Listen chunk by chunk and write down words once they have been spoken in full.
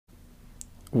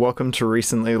Welcome to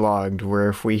Recently Logged, where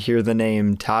if we hear the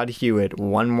name Todd Hewitt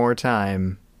one more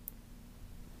time,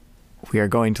 we are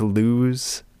going to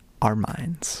lose our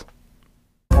minds.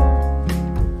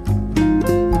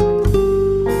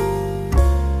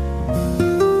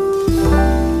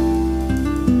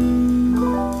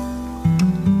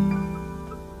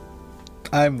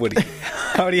 I'm Woody.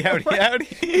 Howdy.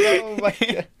 Oh my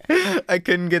God. I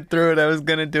couldn't get through it. I was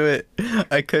gonna do it.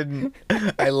 I couldn't.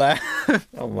 I laughed.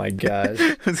 Oh my gosh.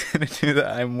 I was gonna do the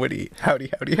I'm Woody.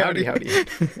 Howdy. Howdy.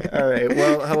 All right.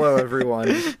 Well, hello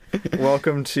everyone.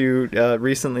 Welcome to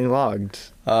Recently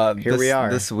Logged. Here we are.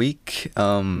 This week.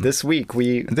 This week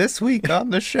on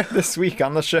the show. This week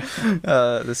on the show.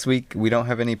 This week we don't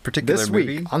have any particular This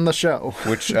movie, week on the show,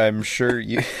 which I'm sure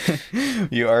you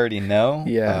you already know.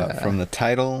 Yeah. From the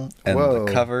title and Whoa.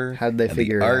 the cover. How'd they and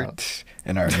figure the it art out?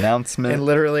 And our announcement. And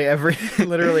literally every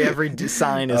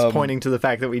sign is pointing to the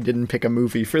fact that we didn't pick a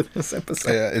movie for this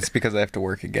episode. It's because I have to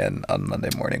work again on Monday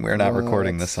morning. We're not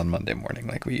recording this on Monday morning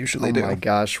like we usually do. Oh my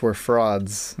gosh, we're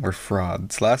frauds. We're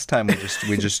frauds. Last time we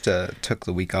just took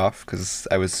the week off because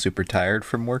I was super tired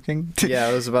from working. Yeah,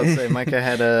 I was about to say Micah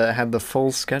had the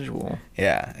full schedule.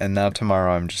 Yeah, and now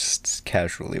tomorrow I'm just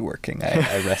casually working.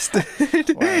 I rested.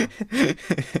 Wow.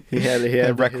 He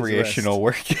had recreational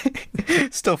work,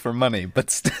 still for money,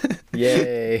 but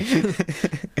yay.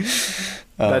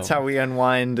 That's how we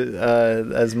unwind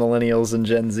as millennials and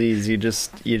Gen Zs.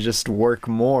 You just work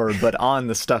more, but on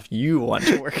the stuff you want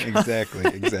to work on.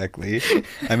 Exactly.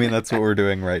 I mean, that's what we're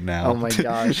doing right now. Oh my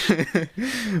gosh.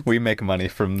 We make money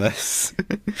from this.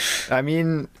 I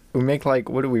mean, we make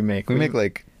what do we make? We make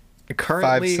like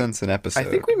currently 5 cents an episode. I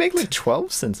think we make like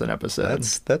 12 cents an episode.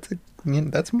 That's more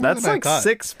that's than like I thought.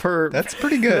 6 per. That's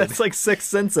pretty good. That's like 6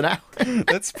 cents an hour.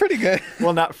 That's pretty good.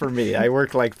 Well, not for me. I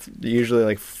work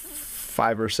usually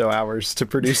 5 or so hours to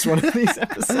produce one of these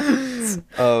episodes.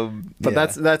 But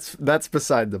yeah. that's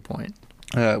beside the point.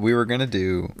 We were gonna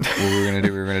do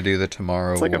the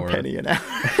Tomorrow It's like War. a penny an hour.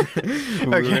 We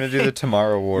were gonna do the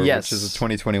Tomorrow War, Yes. which is a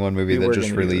 2021 movie that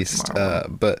just released.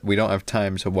 But we don't have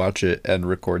time to watch it and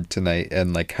record tonight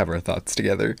and have our thoughts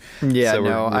together. Yeah, so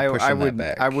no, we're pushing I that would.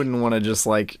 back. I wouldn't want to just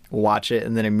watch it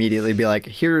and then immediately be like,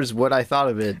 "Here's what I thought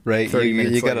of it." Right, 30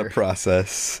 minutes you gotta later.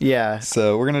 process. Yeah.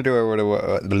 So we're gonna do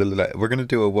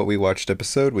a what we watched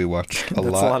episode. We watched a That's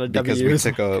a lot lot of because W's.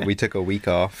 we took a week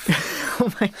off.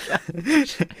 Oh my god.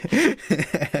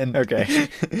 And, Okay.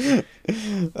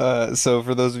 So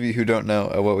for those of you who don't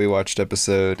know, what we watched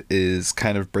episode is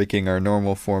kind of breaking our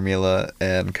normal formula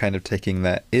and kind of taking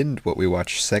that end what we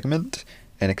watched segment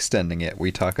and extending it.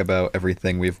 We talk about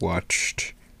everything we've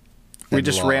watched. We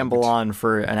just ramble on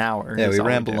for an hour. Yeah, That's we all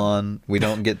ramble do. on. We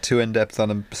don't get too in-depth on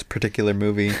a particular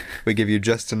movie. We give you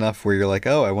just enough where you're like,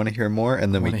 oh, I want to hear more,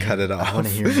 and then we cut it off. I want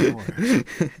to hear more.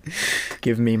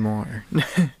 Give me more.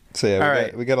 So yeah,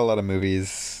 right. we got a lot of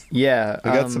movies. Yeah.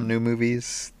 We got some new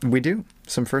movies. We do.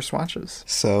 Some first watches.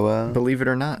 So Believe it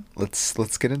or not. let's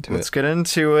get into it. Let's get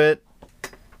into it,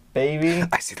 baby.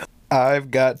 I see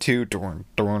I've got to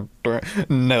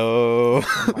no.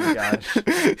 Oh my gosh.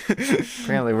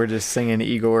 Apparently we're just singing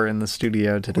Igor in the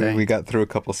studio today. We got through a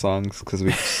couple songs because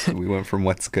we went from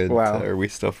What's Good Wow. to Are We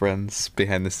Still Friends.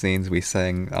 Behind the scenes, we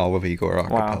sang all of Igor a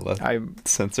cappella. Wow.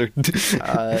 Censored.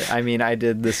 I mean, I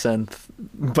did the synth,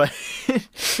 but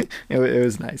it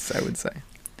was nice, I would say.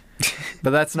 But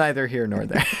that's neither here nor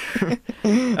there. All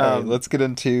right, let's get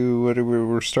into what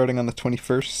we're starting on the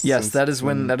 21st. Yes, that is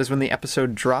when the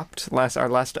episode dropped. Our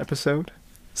last episode.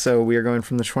 So we are going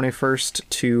from the 21st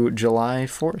to July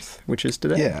 4th, which is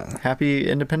today. Yeah. Happy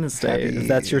Independence Day. If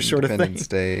that's your sort of thing. Independence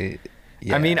Day.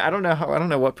 Yeah. I mean, I don't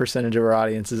know what percentage of our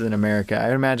audience is in America.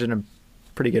 I imagine a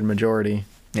pretty good majority.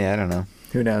 Yeah, I don't know.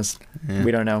 Who knows? Yeah.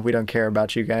 We don't know. We don't care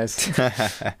about you guys.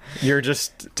 You're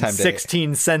just Time to-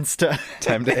 16 cents to...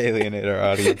 Time to alienate our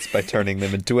audience by turning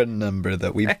them into a number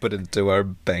that we put into our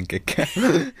bank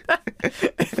account.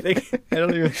 I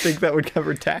don't even think that would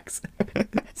cover tax.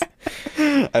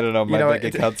 I don't know. My bank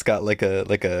what? account's got like a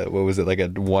what was it, like a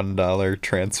 $1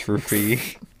 transfer fee?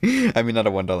 I mean, not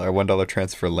a $1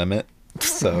 transfer limit.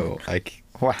 So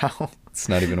Wow. it's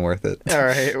not even worth it. All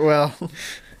right. Well,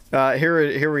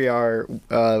 here we are.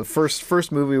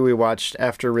 First movie we watched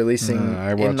after releasing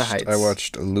In the Heights. I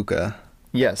watched Luca.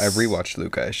 Yes. I rewatched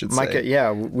Luca, I should say. Micah,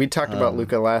 yeah, we talked about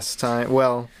Luca last time.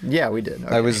 Well, yeah, we did.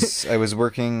 Okay. I was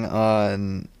working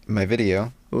on my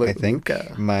video. I think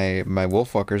Luca. my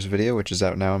Wolfwalkers video, which is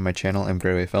out now on my channel, M.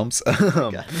 Grayway Films,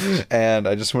 and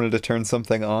I just wanted to turn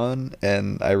something on,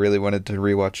 and I really wanted to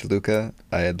rewatch Luca.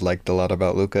 I had liked a lot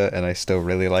about Luca, and I still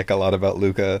really like a lot about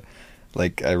Luca.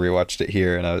 Like, I rewatched it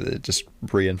here, and it just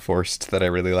reinforced that I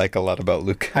really like a lot about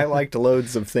Luca. I liked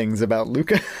loads of things about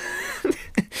Luca.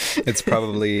 It's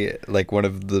probably like one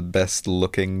of the best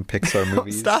looking Pixar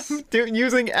movies. Stop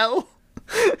using L.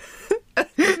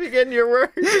 Begin your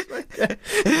words.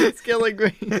 It's killing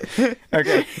me.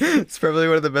 Okay. It's probably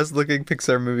one of the best looking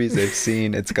Pixar movies I've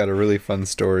seen. It's got a really fun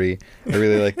story. I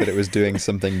really like that it was doing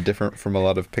something different from a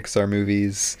lot of Pixar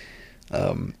movies,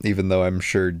 even though I'm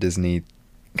sure Disney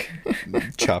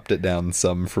chopped it down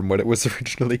some from what it was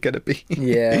originally going to be.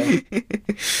 Yeah.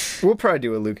 We'll probably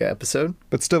do a Luca episode.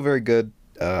 But still very good.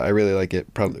 I really like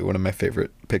it. Probably one of my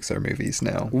favorite Pixar movies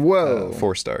now. Whoa.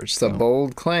 4 stars. It's a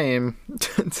bold claim.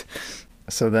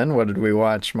 So then what did we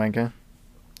watch, Micah?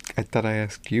 I thought I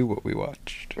asked you what we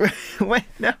watched. Wait,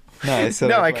 no. No, I said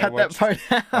I cut that part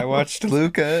out. I watched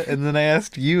Luca, and then I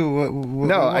asked you what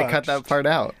No, I cut that part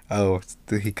out. Oh,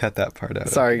 he cut that part out.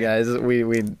 Sorry, guys. We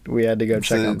had to go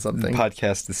check on something. The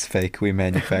podcast is fake. We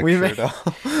manufactured it all.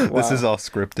 Wow. This is all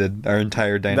scripted. Our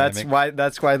entire dynamic.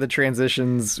 That's why the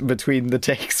transitions between the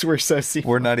takes were so seamless.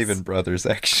 We're not even brothers,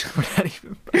 actually. We're not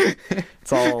even brothers.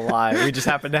 It's all a lie. We just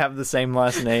happen to have the same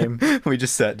last name. We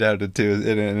just sat down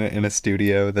in a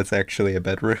studio that's actually a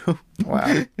bedroom.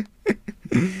 Wow.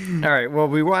 All right. Well,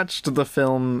 we watched the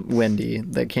film Wendy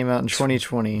that came out in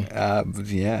 2020. Yeah,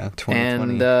 2020.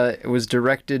 And it was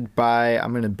directed by,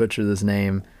 I'm going to butcher this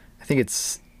name. I think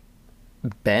it's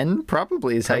Ben,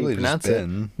 probably is how you pronounce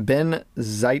it. Ben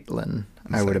Zeitlin,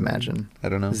 I would imagine. I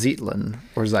don't know. Zeitlin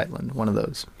or Zeitlin, one of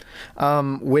those.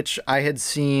 Which I had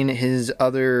seen his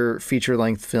other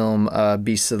feature-length film,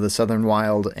 Beasts of the Southern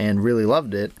Wild, and really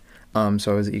loved it.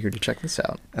 So I was eager to check this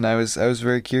out. And I was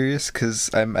very curious because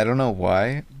I don't know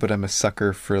why, but I'm a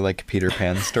sucker for like Peter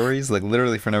Pan stories. Like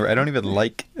literally for no, I don't even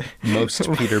like most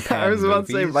Peter Pan. I was about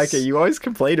to say, Micah, you always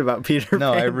complain about Peter Pan.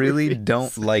 No, I really movies.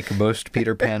 don't like most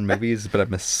Peter Pan movies, but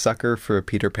I'm a sucker for a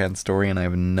Peter Pan story, and I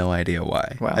have no idea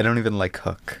why. Wow. I don't even like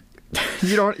Hook.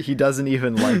 He doesn't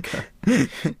even like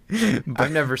Hook.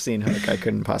 I've never seen Hook. I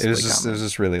couldn't possibly It was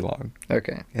just really long.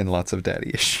 Okay. And lots of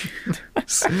daddy issues.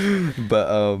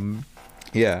 But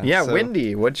yeah. Yeah, so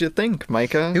Wendy, what'd you think,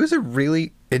 Micah? it was a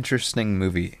really interesting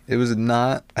movie. It was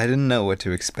not, I didn't know what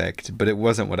to expect, but it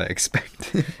wasn't what I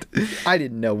expected. I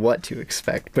didn't know what to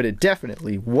expect, but it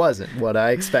definitely wasn't what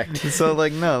I expected. So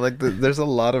there's a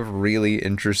lot of really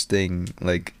interesting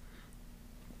like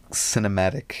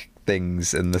cinematic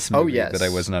things in this movie that I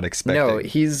was not expecting.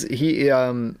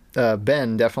 No,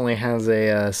 Ben definitely has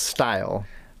a style.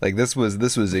 Like this was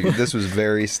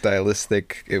very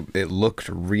stylistic. It looked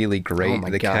really great. Oh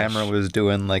my the gosh. camera was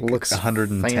doing like Looks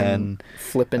 110.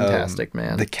 Flippin-tastic,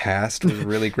 man. The cast was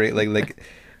really great. Like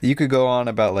you could go on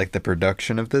about like the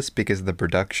production of this, because the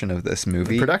production of this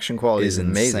movie, The production quality is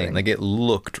amazing. insane. Like it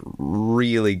looked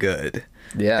really good.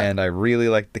 Yeah. And I really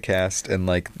liked the cast, and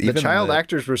like The child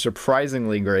actors were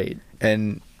surprisingly great.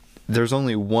 And there's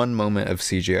only one moment of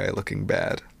CGI looking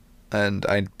bad. And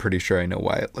I'm pretty sure I know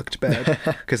why it looked bad.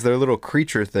 Because their little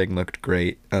creature thing looked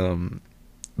great.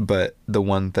 But the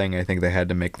one thing I think they had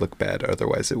to make look bad,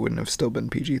 otherwise it wouldn't have still been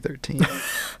PG-13.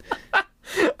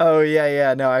 Oh,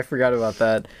 yeah. No, I forgot about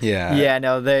that. Yeah. Yeah,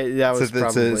 no, that was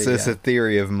probably... It's a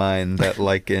theory of mine that,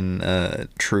 like in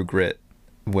True Grit,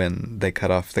 when they cut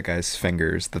off the guy's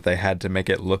fingers, that they had to make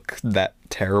it look that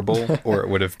terrible, or it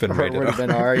would have been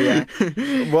rated R. Yeah.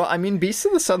 Well, I mean, Beasts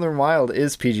of the Southern Wild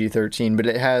is PG-13, but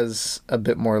it has a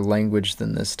bit more language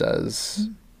than this does.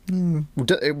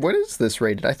 What is this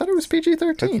rated? I thought it was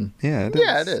PG-13. Yeah, it is.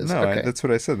 Yeah, it is. No, Okay. that's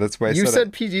what I said. That's why I You said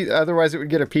said PG, otherwise it would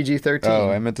get a PG-13. Oh,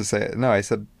 I meant to say... No, I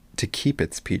said to keep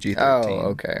its PG-13. Oh,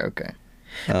 okay.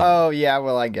 Oh, yeah,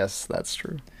 well, I guess that's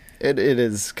true. It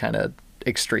is kind of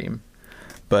extreme.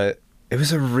 But it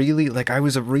was I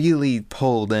was really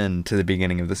pulled into the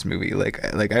beginning of this movie. Like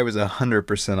I was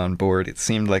 100% on board. It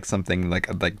seemed like something like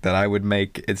that I would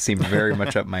make. It seemed very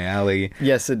much up my alley.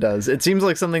 Yes, it does. It seems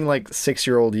like something like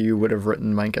 6-year-old you would have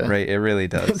written, Micah. Right, it really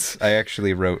does. I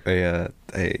actually wrote a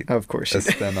of course you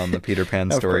did. spin on the Peter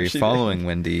Pan Of story course you following did.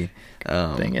 Wendy.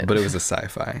 Dang it. But it was a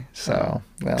sci-fi. So Oh,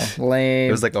 well, lame.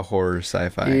 it was like a horror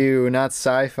sci-fi. Ew, not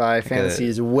sci-fi. Fantasy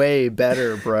is way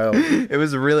better, bro. It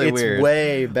was really It's weird.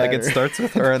 way better. Like it starts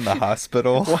with her in the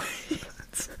hospital.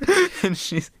 And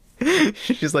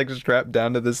she's like strapped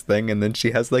down to this thing, and then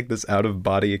she has like this out of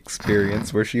body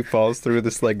experience where she falls through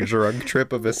this like drug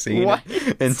trip of a scene What?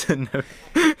 into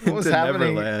What was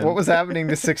happening? Neverland. What was happening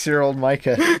to 6-year-old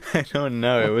Micah? I don't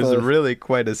know. It was really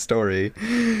quite a story.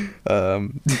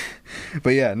 But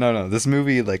yeah, no. This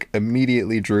movie like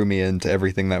immediately drew me into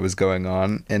everything that was going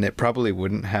on, and it probably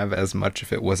wouldn't have as much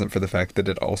if it wasn't for the fact that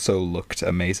it also looked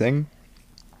amazing.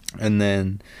 And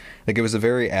then, like, it was a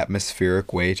very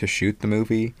atmospheric way to shoot the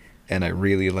movie, and I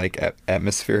really like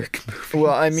atmospheric movies.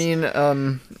 Well, I mean,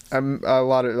 I'm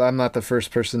not the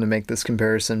first person to make this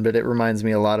comparison, but it reminds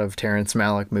me a lot of Terrence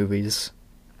Malick movies.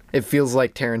 It feels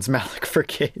like Terrence Malick for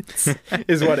kids,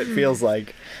 is what it feels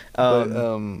like.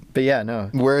 But yeah, no.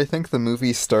 Where I think the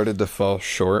movie started to fall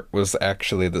short was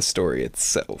actually the story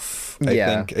itself.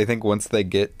 Yeah. I think once they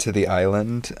get to the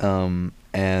island,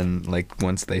 and like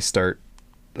once they start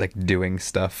like doing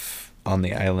stuff on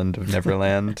the island of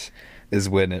Neverland, is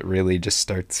when it really just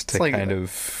starts to like, kind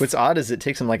of... What's odd is it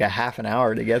takes them like a half an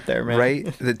hour to get there, man.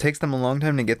 Right? It takes them a long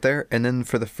time to get there, and then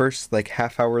for the first like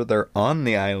half hour they're on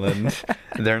the island,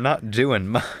 they're not doing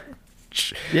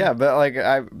much. Yeah, but like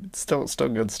still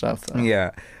good stuff though.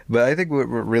 Yeah. But I think what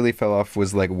really fell off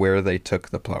was like where they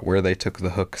took the plot, where they took the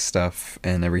Hook stuff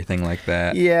and everything like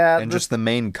that. Yeah, and just the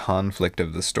main conflict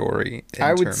of the story.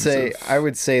 I would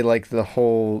say like the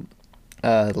whole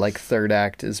like third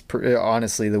act is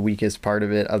honestly the weakest part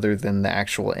of it, other than the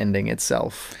actual ending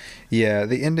itself. Yeah,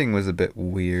 the ending was a bit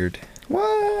weird.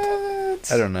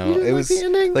 What? I don't know. It was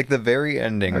like the very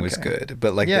ending was good,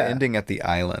 but like the ending at the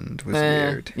island was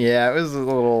weird. Yeah, it was a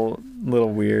little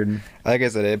weird. Like I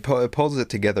said, it pulls it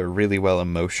together really well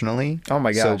emotionally. Oh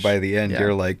my gosh! So by the end,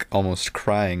 you're like almost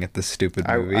crying at the stupid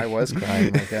movie. I was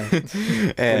crying. Like that.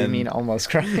 What do you mean almost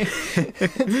crying?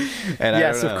 And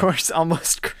yes, of course,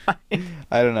 almost crying.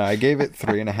 I don't know. I gave it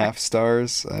 3.5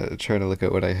 stars. Trying to look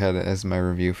at what I had as my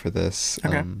review for this.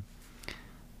 Okay.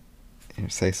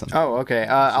 Say something. Oh, okay.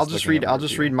 I'll just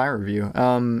read my review.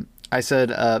 I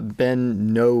said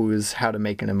Ben knows how to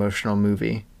make an emotional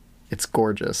movie. It's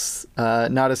gorgeous.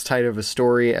 Not as tight of a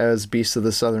story as Beasts of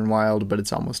the Southern Wild, but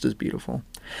it's almost as beautiful.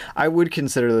 I would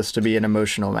consider this to be an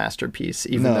emotional masterpiece,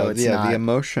 even though it's not. The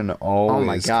emotion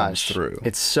always comes through.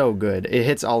 It's so good. It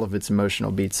hits all of its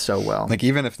emotional beats so well. Like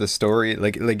even if the story,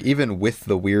 like even with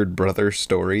the weird brother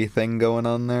story thing going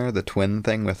on there, the twin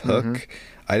thing with Hook,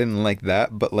 I didn't like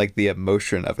that, but like the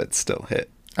emotion of it still hit.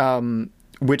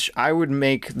 Which I would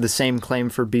make the same claim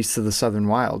for Beasts of the Southern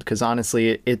Wild, because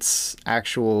honestly, its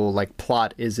actual like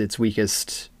plot is its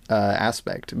weakest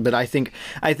aspect. But I think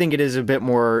it is a bit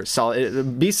more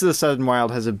solid. Beasts of the Southern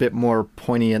Wild has a bit more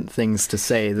poignant things to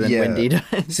say than Wendy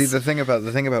does. See, the thing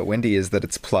about Wendy is that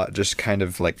its plot just kind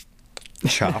of like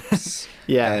chops.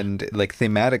 Yeah. And like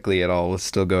thematically it all was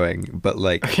still going, but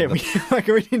like okay, we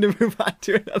need to move on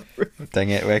to another movie. Dang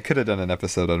it, I could have done an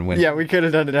episode on Wendy. Yeah, we could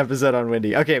have done an episode on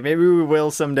Wendy. Okay, maybe we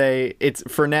will someday. It's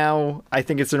for now, I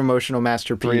think it's an emotional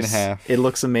masterpiece. 3.5. It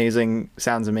looks amazing,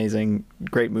 sounds amazing,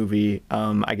 great movie.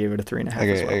 I gave it a 3.5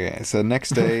 as well. Okay, so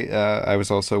next day I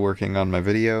was also working on my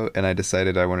video, and I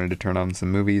decided I wanted to turn on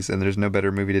some movies, and there's no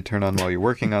better movie to turn on while you're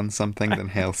working on something than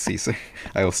Hail Caesar.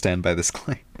 I will stand by this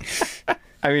claim.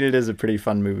 I mean, it is a pretty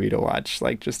fun movie to watch,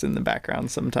 like, just in the background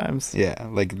sometimes. Yeah,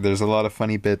 like, there's a lot of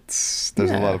funny bits,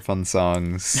 there's a lot of fun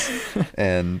songs,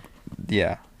 and,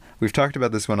 yeah. We've talked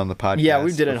about this one on the podcast. Yeah,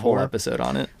 we did a whole episode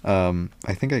on it.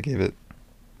 I think I gave it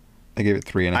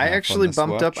 3.5. I actually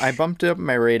bumped up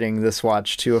my rating this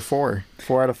watch to a 4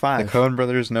 out of 5. The Coen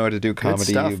brothers know how to do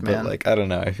comedy, stuff, but, man. like, I don't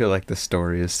know, I feel like the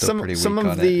story is still pretty weak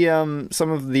on it. Some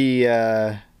of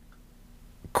the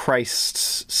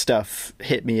Christ stuff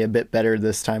hit me a bit better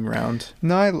this time around.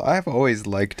 No, I've always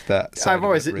liked that side I've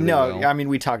always of it really well. I mean,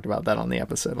 we talked about that on the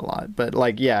episode a lot, but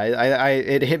like, yeah,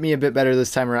 it hit me a bit better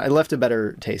this time around. It left a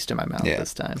better taste in my mouth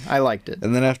this time. I liked it.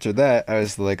 And then after that, I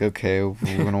was like, okay,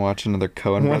 we're gonna watch another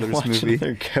Coen Brothers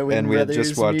movie. And we had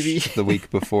just watched the week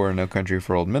before No Country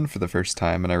for Old Men for the first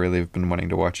time, and I really have been wanting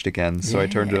to watch it again. So I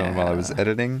turned it on while I was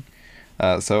editing.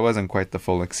 So it wasn't quite the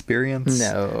full experience.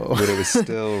 No. But it was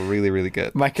still really, really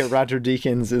good. Micah Roger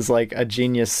Deakins is like a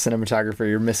genius cinematographer.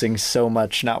 You're missing so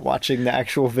much not watching the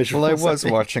actual visuals. Well, I was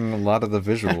watching a lot of the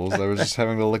visuals. I was just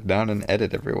having to look down and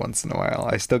edit every once in a while.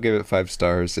 I still gave it 5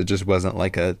 stars. It just wasn't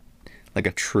like a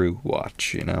true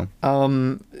watch, you know?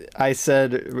 I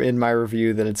said in my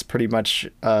review that it's pretty much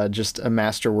just a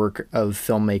masterwork of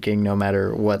filmmaking, no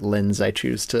matter what lens I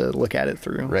choose to look at it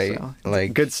through. Right. So,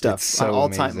 like, good stuff. It's so all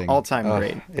amazing. time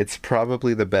great. It's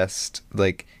probably the best,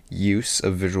 like, use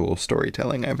of visual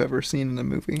storytelling I've ever seen in a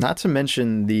movie. Not to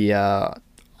mention the,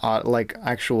 like,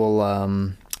 actual,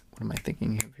 what what am I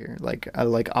thinking of here? Like I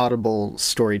like audible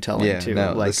storytelling Yeah, too.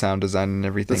 no, like the sound design and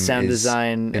everything. the sound is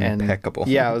design impeccable.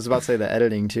 and I was about to say the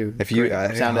editing too. If you,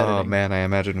 Great sound oh editing. man, I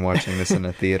imagine watching this in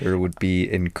a theater would be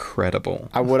incredible.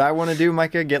 What I want to do,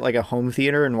 Micah, get like a home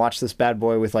theater and watch this bad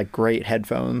boy with like great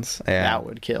headphones. Yeah. That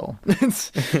would kill.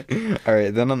 All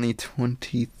right, then on the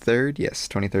 23rd, yes,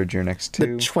 23rd, you're next The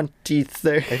to.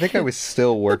 23rd. I think I was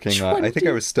still working on. I think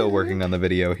I was still working on the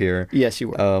video here. Yes, you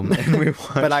were. And we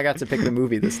watched. But I got to pick the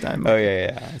movie this time. Oh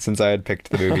yeah. Since I had picked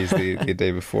the movies the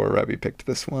day before, Robbie picked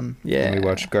this one. Yeah. And we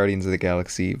watched Guardians of the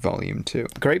Galaxy Volume 2.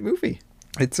 Great movie.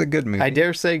 It's a good movie. I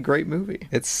dare say great movie.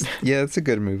 It's a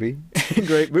good movie.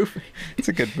 Great movie. It's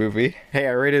a good movie. Hey,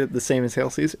 I rated it the same as Hail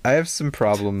Caesar. I have some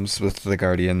problems with the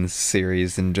Guardians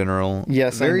series in general.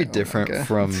 Yes, I very know, different okay.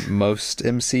 from most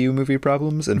MCU movie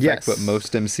problems. In Yes. fact, what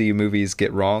most MCU movies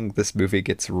get wrong, this movie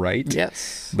gets right.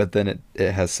 Yes. But then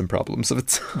it has some problems of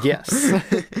its own. Yes.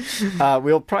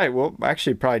 We'll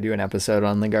actually probably do an episode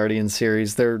on the Guardians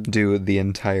series. They're Do the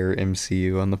entire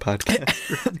MCU on the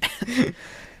podcast.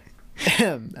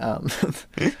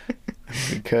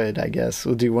 we could, I guess.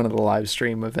 We'll do one of the live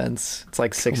stream events. It's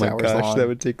like 6 Oh my hours gosh, long. that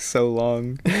would take so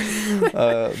long.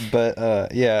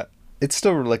 But yeah, it's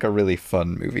still like a really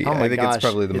fun movie. Oh my I think gosh, it's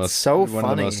probably the it's most so one of the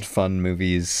funny. most fun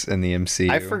movies in the MCU.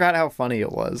 I forgot how funny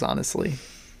it was, honestly.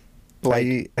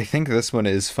 Like, I think this one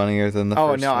is funnier than the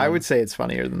oh first no, one. I would say it's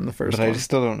funnier than the first But one. I just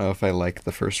still don't know if I like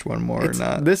the first one more or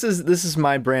not. This is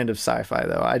my brand of sci-fi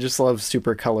though. I just love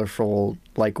super colorful,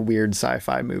 like weird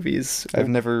sci-fi movies. I've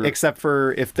never except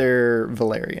for if they're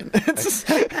Valerian.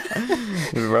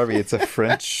 Robbie, it's a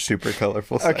French super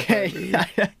colorful sci-fi Okay,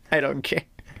 movie. I don't care.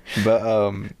 But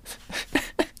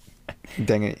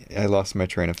dang it, I lost my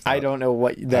train of thought. I don't know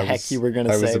what the heck you were gonna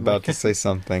say. I was about to Mike. say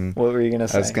something. What were you gonna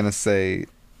say? I was gonna say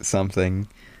something.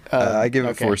 I give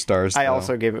it 4 stars. I though.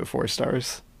 also gave it 4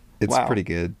 stars. It's wow. pretty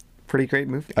good. Pretty great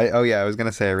movie. I was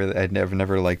gonna say I'd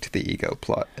never liked the ego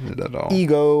plot in it at all.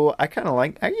 Ego. I kind of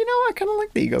like. I kind of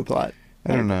like the ego plot.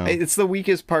 I don't know. It's the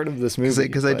weakest part of this movie.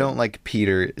 Because I but don't like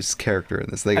Peter's character in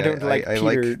this. Like, I don't like I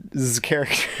Peter's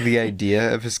character. the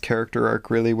idea of his character arc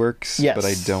really works. Yes. But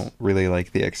I don't really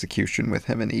like the execution with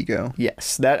him and Ego.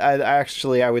 Yes, that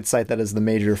I would cite that as the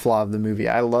major flaw of the movie.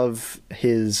 I love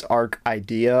his arc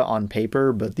idea on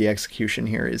paper, but the execution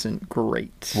here isn't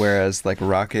great. Whereas like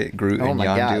Rocket, Groot, Oh and my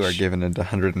Yondu gosh. are given it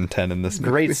 110 in this movie.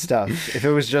 Great stuff. If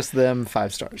it was just them,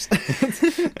 5 stars.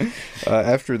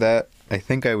 After that, I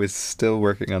think I was still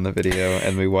working on the video,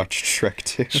 and we watched Shrek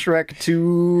 2. Shrek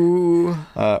 2.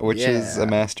 Which is Yeah. a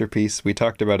masterpiece. We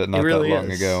talked about it not really that long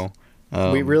is. ago.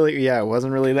 It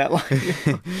wasn't really that long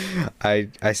ago.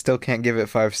 I still can't give it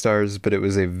 5 stars, but it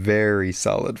was a very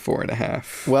solid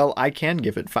 4.5. Well, I can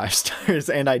give it 5 stars,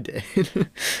 and I did.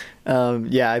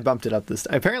 I bumped it up this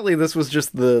time. Apparently, this was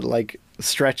just the like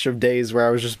stretch of days where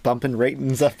I was just bumping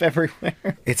ratings up everywhere.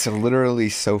 It's literally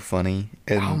so funny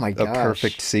and Oh my a gosh.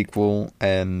 perfect sequel,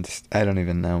 and I don't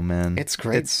even know, man. It's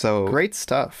great. It's so great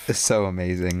stuff. It's so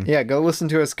amazing. Yeah, go listen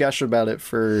to us gush about it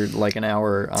for like an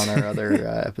hour on our other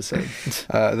episode.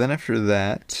 Then after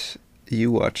that, you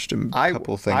watched a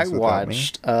couple things I without me.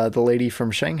 watched The Lady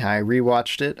from Shanghai,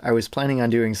 rewatched it. I was planning on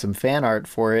doing some fan art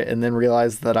for it and then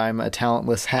realized that I'm a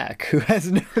talentless hack who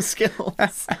has no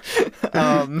skills.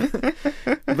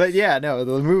 But yeah, no,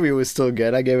 the movie was still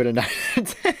good. I gave it a 9 out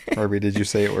of 10. Or did you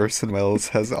say Orson Welles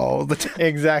has all the time?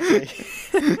 Exactly.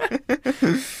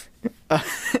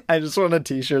 I just want a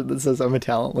t-shirt that says I'm a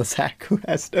talentless hack who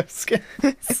has no skills.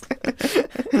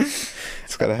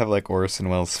 It's gotta have like Orson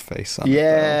Welles' face on it.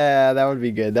 Yeah, that would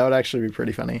be good. That would actually be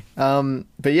pretty funny.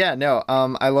 But yeah, no,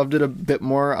 I loved it a bit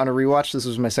more on a rewatch. This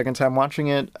was my second time watching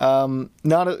it.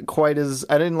 Not quite as,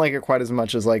 I didn't like it quite as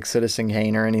much as like Citizen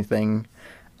Kane or anything.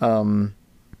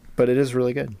 But it is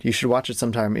really good. You should watch it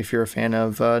sometime if you're a fan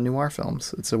of noir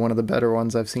films. It's one of the better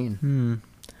ones I've seen.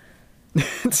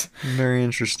 Very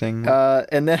interesting.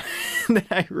 And then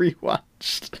I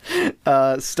rewatched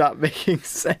Stop Making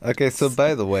Sense. Okay, so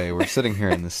by the way, we're sitting here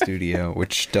in the studio,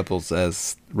 which doubles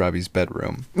as Robbie's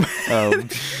bedroom.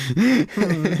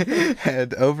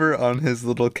 And over on his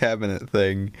little cabinet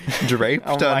thing, draped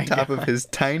Oh my on top of God. his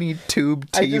tiny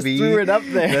tube TV. I just threw it up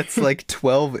there. That's like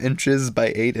 12 inches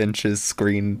by 8 inches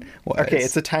screen wise. Okay,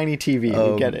 it's a tiny TV.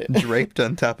 You get it. Draped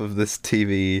on top of this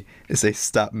TV is a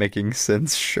Stop Making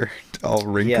Sense shirt, all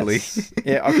wrinkly. Yes.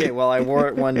 Yeah. Okay. Well, I wore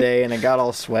it one day and it got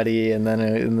all sweaty, and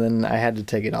then I had to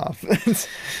take it off.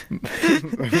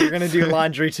 We're gonna do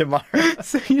laundry tomorrow.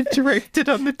 So you draped it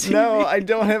on the TV. No, I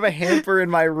don't have a hamper in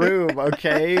my room.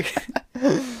 Okay.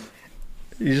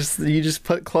 You just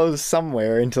put clothes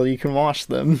somewhere until you can wash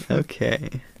them. Okay.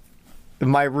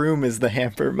 My room is the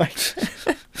hamper.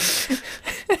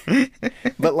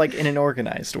 but like in an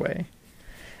organized way.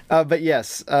 But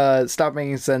yes, Stop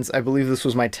Making Sense. I believe this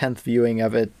was my 10th viewing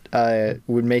of it.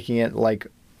 Would making it like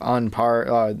on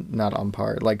par, not on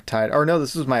par, like tied. Or no,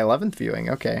 this was my 11th viewing.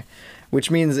 Okay, which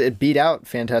means it beat out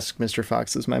Fantastic Mr.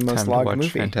 Fox as my most Time to logged watch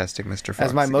movie. Fantastic Mr. Fox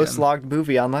as my most again. logged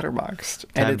movie on Letterboxd.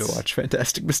 Time to watch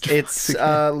Fantastic Mr. Fox. It's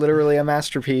literally a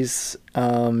masterpiece.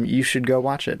 You should go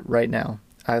watch it right now.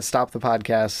 Stop the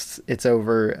podcast. It's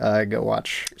over. Go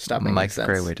watch Stop Making Mike Sense.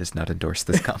 Grayway does not endorse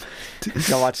this comment.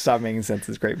 Go watch Stop Making Sense.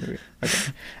 It's a great movie.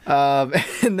 Okay.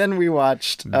 And then we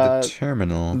watched The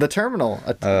Terminal. The Terminal,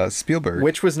 Spielberg.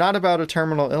 which was not about a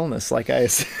terminal illness, like I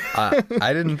said.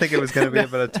 I didn't think it was going to be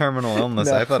about a terminal illness.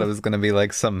 No. I thought it was going to be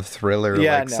like some thriller,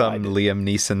 Yeah, like no, some I didn't. Liam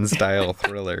Neeson style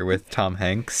thriller with Tom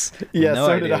Hanks. Yeah, no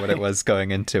so did idea what I. it was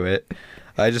going into it.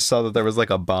 I just saw that there was like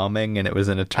a bombing and it was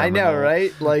in a I terminal. know,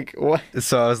 right? Like, what?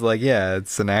 So I was like, yeah,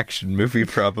 it's an action movie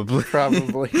probably.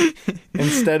 Probably.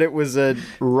 Instead, it was a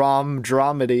rom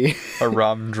dramedy A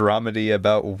rom dramedy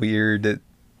about weird,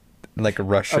 like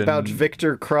Russian. about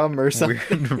Victor Crumb or something.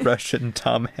 Weird Russian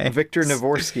Tom Hanks. Victor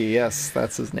Navorsky, yes,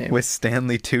 that's his name. With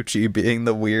Stanley Tucci being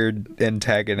the weird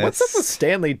antagonist. What's up with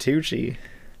Stanley Tucci?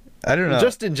 I don't know.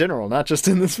 Just in general, not just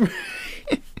in this movie.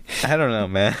 I don't know,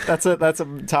 man. That's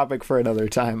a topic for another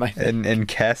time, I think. And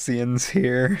Cassian's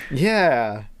here.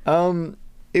 Yeah.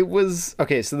 It was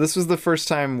okay, so this was the first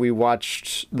time we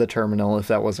watched The Terminal, if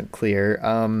that wasn't clear.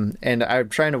 And I'm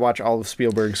trying to watch all of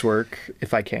Spielberg's work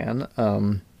if I can.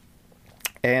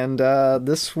 And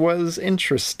this was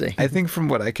interesting. I think from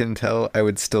what I can tell, I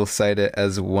would still cite it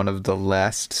as one of the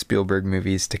last Spielberg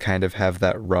movies to kind of have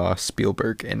that raw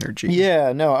Spielberg energy.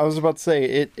 Yeah, no, I was about to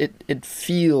say it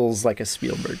feels like a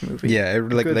Spielberg movie. Yeah,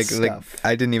 Good stuff.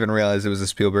 I didn't even realize it was a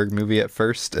Spielberg movie at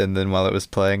first, and then while it was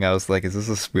playing, I was like, "Is this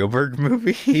a Spielberg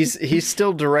movie?" He's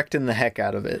still directing the heck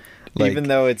out of it, Like- even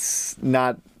though it's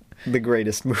not the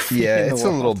greatest movie. Yeah, in the it's a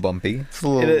little world. bumpy. It's a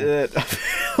little.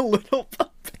 A little bumpy.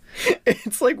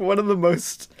 It's like one of the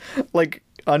most like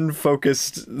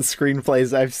unfocused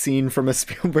screenplays I've seen from a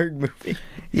Spielberg movie.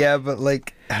 Yeah, but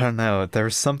like I don't know, there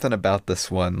was something about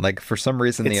this one. Like for some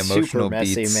reason, the It's super emotional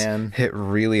messy, beats man. hit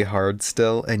really hard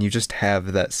still, and you just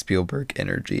have that Spielberg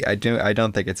energy. I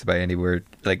don't think it's by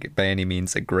any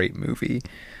means a great movie,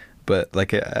 but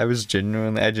like I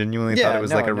genuinely Yeah, thought it was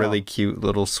no, like a no. really cute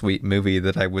little sweet movie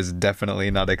that I was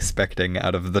definitely not expecting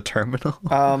out of The Terminal.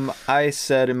 I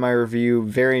said in my review,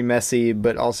 very messy,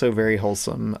 but also very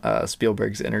wholesome.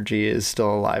 Spielberg's energy is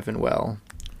still alive and well.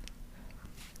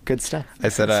 Good stuff. I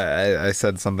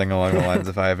said something along the lines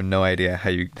of I have no idea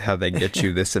how they get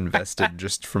you this invested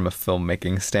just from a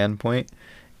filmmaking standpoint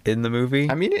in the movie.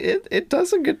 I mean, it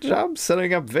does a good job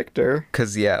setting up Victor.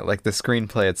 Because, yeah, like the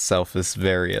screenplay itself is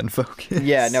very unfocused.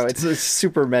 Yeah, no, it's a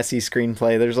super messy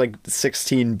screenplay. There's like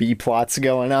 16 B plots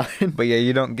going on. But yeah,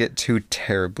 you don't get too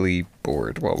terribly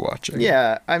bored while watching.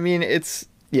 Yeah, I mean, it's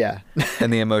yeah.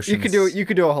 And the emotions. You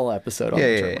could do a whole episode on Yeah,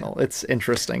 The yeah, yeah. Terminal. It's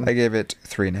interesting. I gave it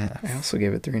 3.5. I also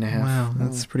gave it 3.5. Wow,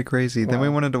 that's pretty crazy. Then we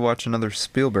Wow. wanted to watch another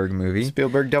Spielberg movie.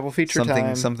 Spielberg double feature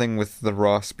time. Something with the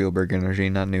raw Spielberg energy,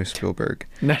 not new Spielberg.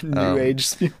 Not new age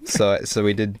Spielberg. So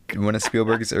we did one of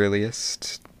Spielberg's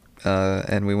earliest,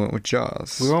 and we went with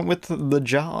Jaws. We went with the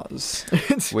Jaws.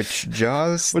 Which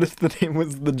Jaws? What if the name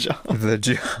was the Jaws? The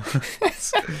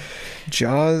Jaws.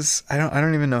 Jaws, I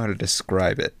don't even know how to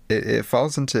describe it. It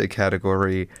falls into a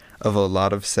category of a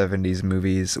lot of 70s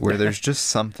movies where there's just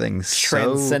something so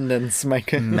Transcendence,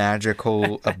 Micah.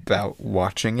 magical about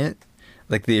watching it.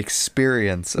 Like the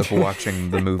experience of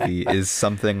watching the movie is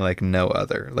something like no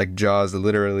other. Like Jaws,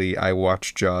 literally, I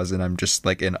watch Jaws and I'm just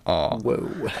like in awe. Whoa.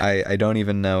 I don't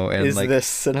even know. And Is like, this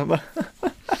cinema?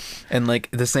 and like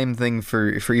the same thing for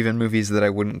even movies that I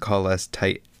wouldn't call as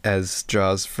tight as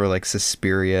Jaws, for like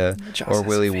Suspiria Jaws or is a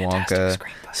Willy fantastic Wonka,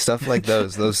 screenplay. stuff like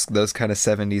those kind of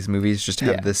 70s movies just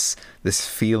have Yeah. this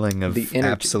feeling of The energy.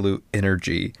 absolute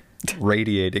energy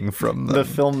radiating from them. The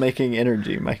filmmaking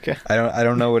energy, Micah. I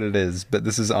don't know what it is, but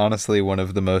this is honestly one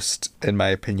of the most, in my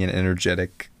opinion,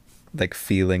 energetic, like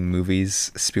feeling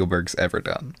movies Spielberg's ever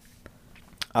done.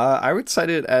 I would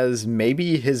cite it as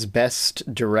maybe his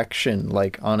best direction,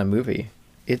 like on a movie.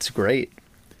 It's great.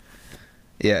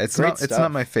 Yeah, it's Great not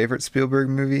stuff. my favorite Spielberg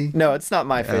movie. No, it's not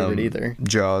my favorite either.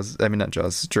 Jaws, I mean not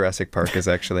Jaws, Jurassic Park is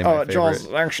actually my Oh, favorite. Jaws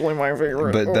is actually my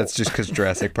favorite. But Oh. that's just because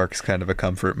Jurassic Park is kind of a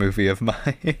comfort movie of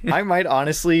mine. I might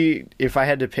honestly, if I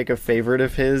had to pick a favorite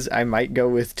of his, I might go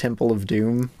with Temple of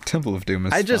Doom. Temple of Doom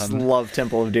is I just fun. love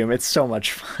Temple of Doom. It's so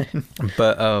much fun.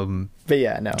 But But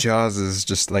yeah, no. Jaws is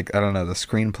just like, I don't know, the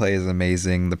screenplay is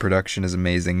amazing, the production is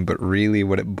amazing, but really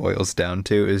what it boils down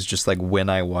to is just like when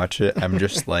I watch it, I'm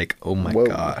just like, oh my Whoa.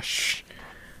 gosh.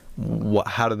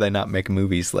 how do they not make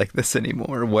movies like this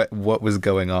anymore? What was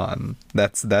going on?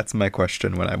 That's my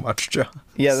question when I watched Jaws.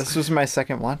 Yeah, this was my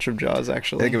second watch of Jaws, I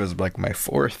actually. think it was like my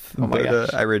fourth. Oh my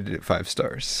gosh. I rated it 5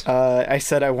 stars. I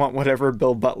said I want whatever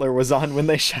Bill Butler was on when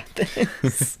they shot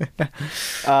this.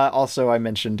 Also, I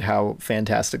mentioned how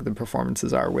fantastic the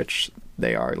performances are, which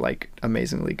they are, like,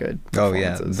 amazingly good Oh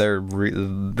yeah,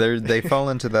 performances. they fall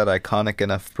into that iconic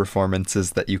enough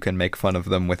performances that you can make fun of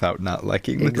them without not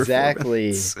liking the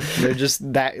Exactly. performance. They're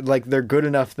just that, like, they're good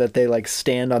enough that they, like,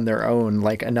 stand on their own,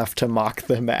 like, enough to mock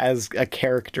them as a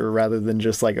character rather than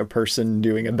just like a person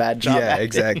doing a bad job. Yeah, acting.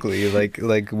 exactly.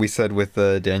 Like we said with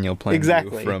Daniel Plainview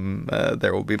Exactly. from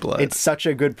There Will Be Blood. It's such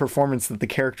a good performance that the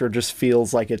character just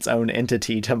feels like its own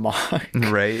entity to mock.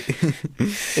 right.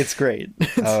 It's great.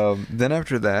 Then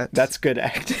after that, That's good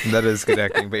acting. that is good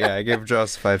acting. But yeah, I gave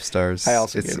Jaws 5 stars. I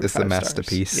also it's gave it it's 5 a stars.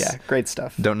 masterpiece. Yeah, great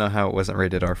stuff. Don't know how it wasn't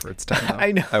rated R for its time. Though.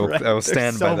 I know. I will, right? I will There's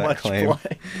stand so by that much claim.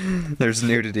 blood. There's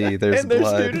nudity. There's And there's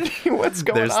blood. nudity. What's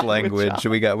going There's on? language. With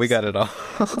We got it all.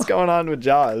 What's going on with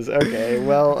Jaws? Okay,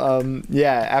 well,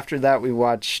 yeah. After that, we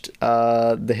watched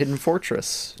The Hidden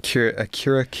Fortress.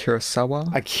 Akira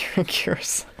Kurosawa. Akira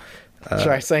Kurosawa.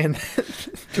 Try saying that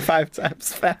 5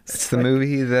 times fast. It's the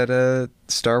movie that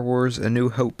Star Wars: A New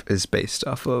Hope is based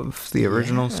off of, the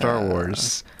original Star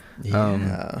Wars.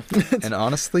 Yeah. And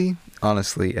honestly,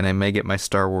 and I may get my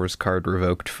Star Wars card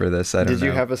revoked for this. I don't know. Did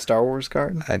you have a Star Wars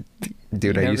card?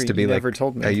 Dude, You I used to be you like, never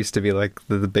told me. I used to be like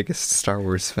the biggest Star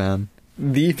Wars fan.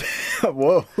 The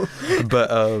whoa.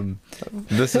 But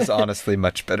this is honestly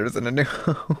much better than A New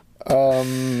Hope,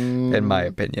 in my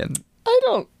opinion. I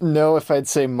don't know if I'd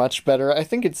say much better. I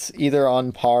think it's either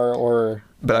on par or.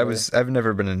 But better. I've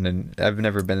never been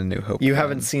a New Hope. You fan.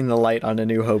 haven't seen the light on A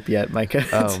New Hope yet, Micah.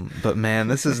 But man,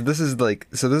 this is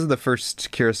the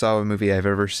first Kurosawa movie I've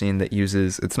ever seen that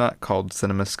uses. It's not called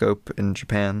CinemaScope in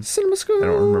Japan. CinemaScope. I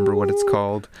don't remember what it's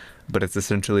called, but it's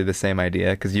essentially the same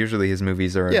idea because usually his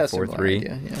movies are in 4:3.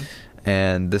 Yeah.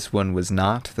 And this one was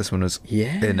not. This one was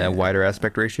Yeah. in a wider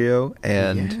aspect ratio.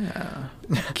 And Yeah.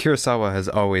 Kurosawa has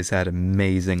always had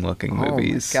amazing looking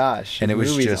movies. Oh my gosh. And it was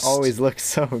movies just always look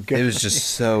so good. It was just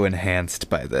so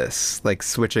enhanced by this. Like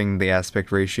switching the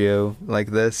aspect ratio like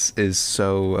this is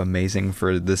so amazing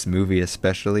for this movie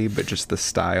especially, but just the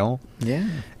style. Yeah.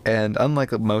 And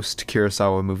unlike most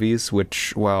Kurosawa movies,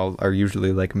 which while are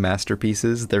usually like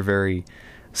masterpieces, they're very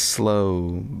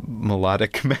slow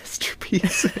melodic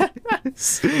masterpieces.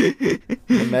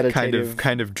 Meditative.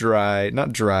 kind of dry,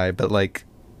 not dry, but like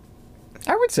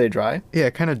I would say dry. yeah,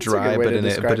 kind of That's a good dry, way but to in a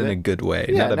describe in a it. good way,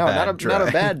 Yeah, not a bad dry. not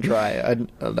a bad dry.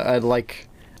 I'd like.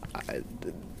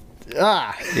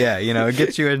 Yeah, you know, it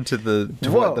gets you into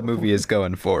Whoa. what the movie is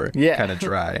going for. Yeah. Kind of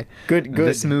dry. Good.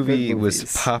 This movie good was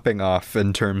movies. popping off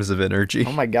in terms of energy.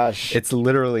 Oh my gosh. It's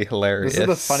literally hilarious. This is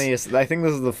the funniest. I think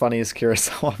this is the funniest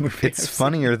Kurosawa movie. It's I've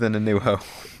funnier than A New Hope.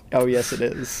 seen. Oh yes, it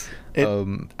is. I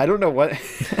don't know what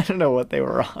I don't know what they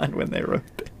were on when they wrote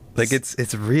this. Like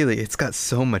it's got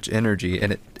so much energy,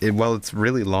 and it while it's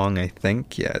really long, I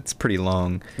think it's pretty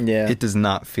long. Yeah. It does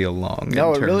not feel long. No,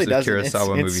 in it terms really of doesn't.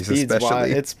 Kurosawa It movies, speeds by.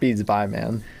 especially. It speeds by,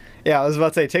 man. Yeah, I was about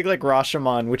to say, take like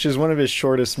Rashomon, which is one of his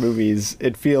shortest movies.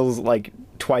 It feels like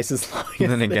twice as long. And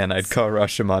then as again, this. I'd call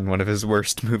Rashomon one of his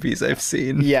worst movies I've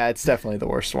seen. Yeah, it's definitely the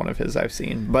worst one of his I've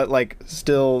seen. But like,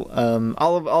 still,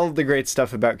 all of the great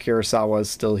stuff about Kurosawa is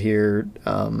still here.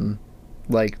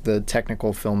 Like the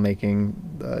technical filmmaking,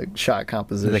 the shot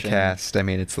composition, The cast. I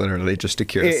mean, it's literally just a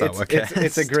Kurosawa cast.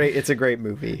 It's a great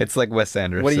movie. It's like Wes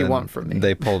Anderson. What do you want from me?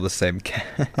 They pull the same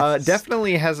cast.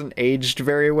 Definitely hasn't aged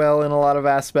very well in a lot of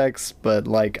aspects, but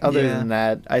like other Yeah. than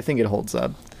that, I think it holds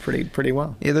up pretty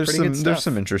well. Yeah, there's Pretty good there's stuff.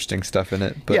 some interesting stuff in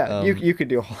it. But, Yeah, you could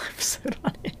do a whole episode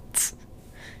on it.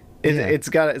 Yeah. It's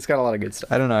got a lot of good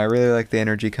stuff. I don't know. I really like the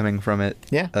energy coming from it.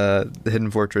 Yeah. The Hidden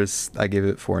Fortress, I gave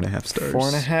it 4.5 stars.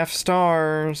 4.5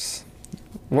 stars.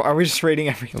 Well, are we just rating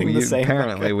everything the same?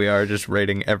 Apparently, we are just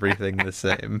rating everything the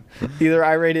same. Either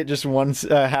I rate it just one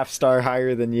half star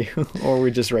higher than you, or we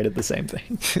just rate it the same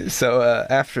thing. So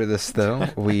after this, though,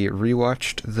 we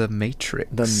rewatched The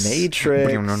Matrix. The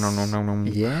Matrix. No.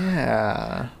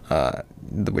 Yeah.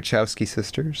 The Wachowski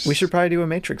sisters. We should probably do a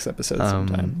Matrix episode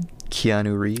sometime.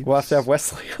 Keanu Reeves. We'll have to have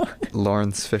Wesley on.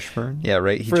 Lawrence Fishburne. Yeah,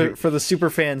 right. For the super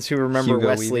fans who remember Hugo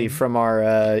Wesley Weaving. from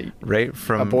our right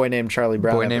from A Boy Named Charlie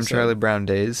Brown Boy Named episode. Charlie Brown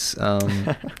days.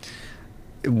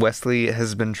 Wesley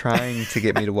has been trying to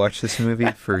get me to watch this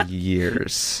movie for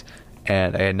years,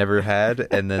 and I had never had.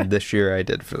 And then this year I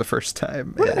did for the first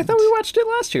time. What? I and- thought we watched it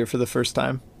last year for the first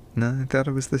time. No, I thought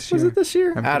it was this year. Was it this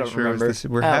year? I'm I pretty don't sure it was remember. this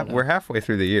year. We're, I don't know. we're halfway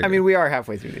through the year. I mean, we are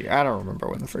halfway through the year. I don't remember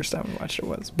when the first time we watched it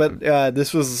was, but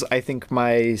this was, I think,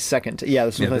 my second. Yeah,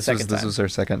 this was my second time. This was our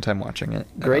second time watching it.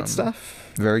 Great stuff.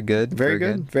 Very good. Very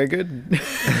good. Very good.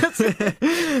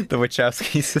 The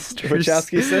Wachowski sisters.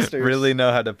 Wachowski sisters really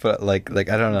know how to put like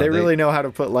I don't know. They really know how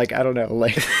to put I don't know,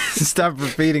 like. Stop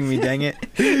repeating me, dang it.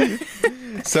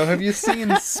 So have you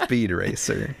seen Speed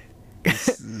Racer?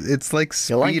 It's like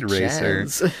You like Speed Racer,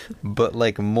 jazz. but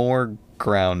like more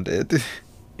grounded.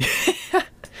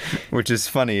 Which is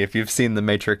funny if you've seen The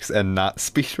Matrix and not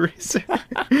Speed Racer.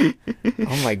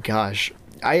 Oh my gosh.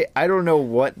 I don't know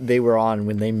what they were on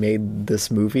when they made this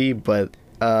movie, but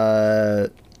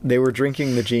they were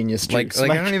drinking the genius juice. Like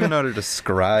I don't even know how to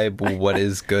describe what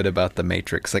is good about The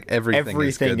Matrix. Like everything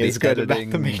is good. is The good editing,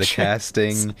 about The Matrix. the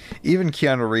casting, even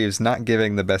Keanu Reeves not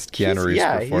giving the best Keanu Reeves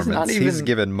performance. He's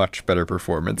given much better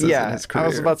performances in his career. I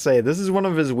was about to say, this is one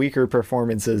of his weaker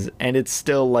performances, and it's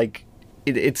still like,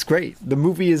 it's great. The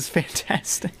movie is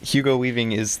fantastic. Hugo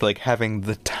Weaving is like having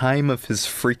the time of his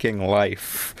freaking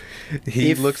life.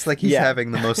 He looks like he's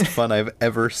having the most fun I've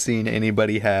ever seen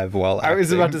anybody have while acting. I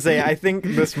was about to say, I think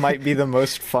this might be the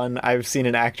most fun I've seen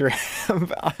an actor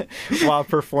have while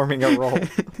performing a role.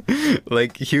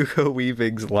 Like, Hugo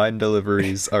Weaving's line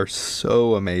deliveries are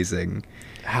so amazing.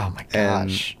 Oh my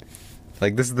gosh. And,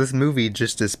 like, this movie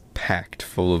just is packed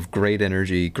full of great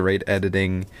energy, great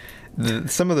editing.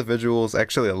 Some of the visuals,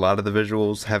 actually a lot of the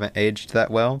visuals haven't aged that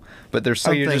well, but there's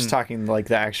something... Oh, you're just talking like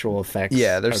the actual effects?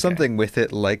 Yeah, there's something with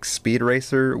it like Speed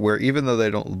Racer, where even though they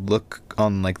don't look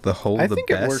on like the whole the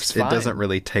best, it doesn't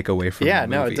really take away from the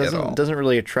movie it doesn't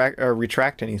really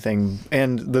retract anything.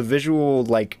 And the visual,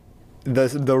 like,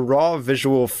 the raw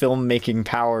visual filmmaking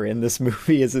power in this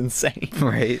movie is insane.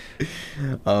 Right.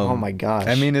 Oh my gosh.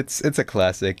 I mean, it's a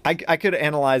classic. I could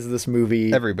analyze this movie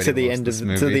to the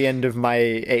end of my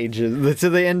ages,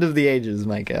 to the end of the ages,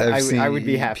 Micah. I would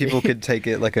be happy. People could take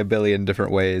it like a billion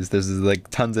different ways. There's like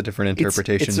tons of different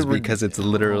interpretations because it's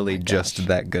literally just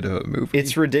that good of a movie.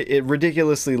 It's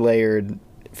ridiculously layered,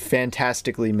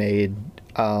 fantastically made.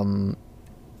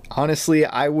 Honestly,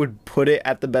 I would put it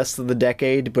at the best of the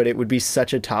decade, but it would be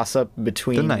such a toss-up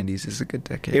between... The 90s is a good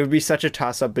decade. It would be such a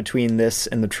toss-up between this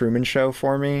and The Truman Show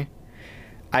for me.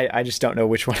 I just don't know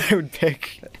which one I would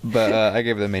pick. But I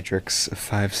gave The Matrix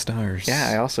 5 stars.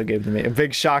 Yeah, I also gave The Matrix. A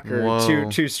big shocker. Whoa.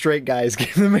 Two straight guys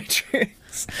gave The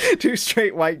Matrix. Two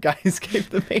straight white guys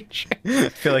gave The Matrix. I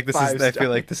feel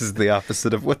like this is the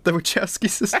opposite of what the Wachowski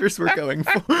sisters were going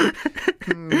for.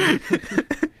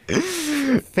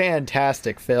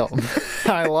 Fantastic film.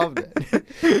 I loved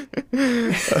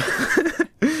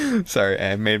it. Sorry,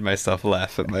 I made myself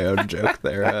laugh at my own joke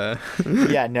there.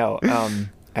 Yeah, no.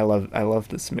 I love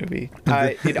this movie.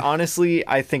 It honestly,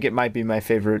 I think it might be my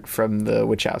favorite from the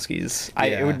Wachowskis.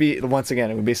 It would be, once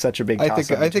again, it would be such a big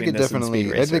toss-up. I think it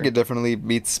definitely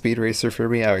beats Speed Racer for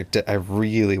me. I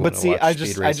really want to watch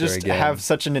Speed Racer I just again. have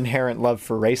such an inherent love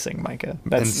for racing, Micah.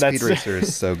 Speed Racer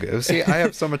is so good. See, I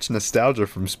have so much nostalgia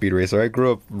from Speed Racer. I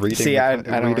grew up reading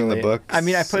the books. I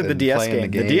mean, I played the DS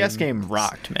game. The DS game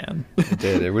rocked, man. It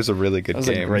did. It was a really good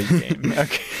game. It was a great game.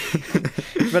 Okay.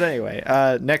 But anyway,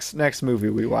 next movie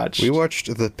we watched. We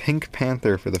watched The Pink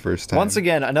Panther for the first time. Once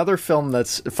again, another film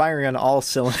that's firing on all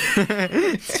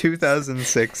cylinders.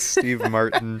 2006 Steve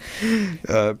Martin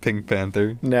Pink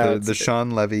Panther. No, the Sean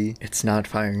Levy. It's not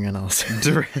firing on all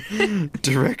cylinders.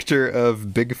 Director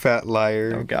of Big Fat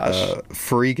Liar. Oh gosh.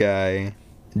 Free Guy.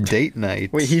 Date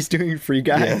Night. Wait, he's doing Free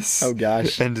Guy? Yes. Oh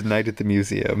gosh. And Night at the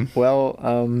Museum. Well,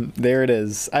 there it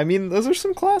is. I mean, those are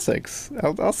some classics.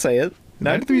 I'll say it.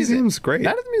 Night at the Museum's great.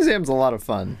 Night at the Museum's a lot of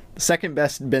fun. The second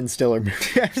best Ben Stiller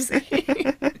movie I've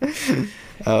seen.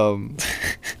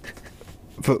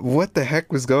 But what the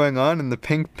heck was going on in the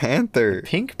Pink Panther?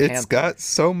 It's got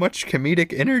so much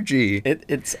comedic energy.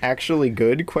 It's actually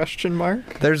good? ?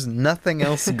 There's nothing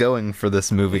else going for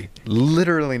this movie.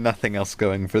 Literally nothing else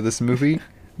going for this movie.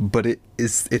 But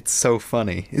it's so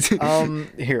funny.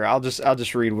 Here, I'll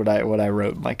just read what I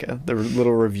wrote, Micah. The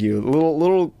little review,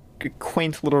 little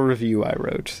quaint little review I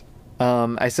wrote.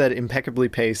 I said impeccably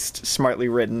paced, smartly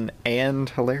written, and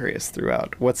hilarious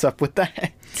throughout. What's up with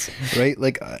that? Right?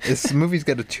 Like, this movie's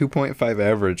got a 2.5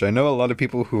 average. I know a lot of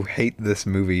people who hate this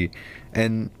movie,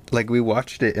 and, like, we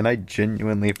watched it, and I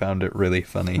genuinely found it really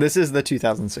funny. This is the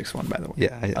 2006 one, by the way.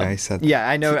 Yeah, I said that. Yeah,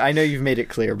 I know you've made it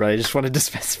clear, but I just wanted to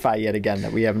specify yet again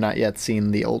that we have not yet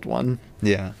seen the old one.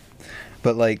 Yeah.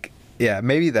 But, like... Yeah,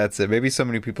 maybe that's it. Maybe so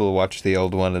many people watch the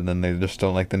old one and then they just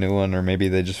don't like the new one, or maybe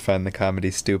they just find the comedy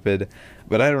stupid.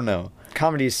 But I don't know.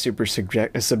 Comedy is super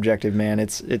subjective, man.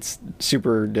 It's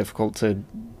super difficult to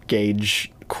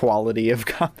gauge quality of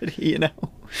comedy, you know?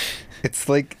 It's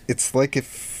like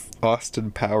if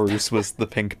Austin Powers was the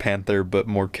Pink Panther, but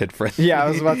more kid-friendly. Yeah, I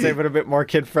was about to say, but a bit more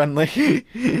kid-friendly.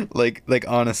 like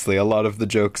honestly, a lot of the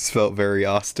jokes felt very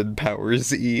Austin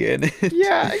Powers-y in it.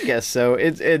 Yeah, I guess so.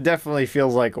 It definitely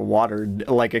feels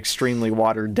like extremely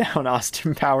watered down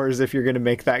Austin Powers if you're going to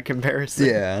make that comparison.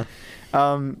 Yeah.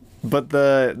 But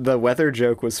the weather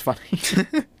joke was funny.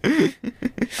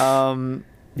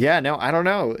 Yeah, no, I don't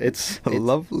know. It's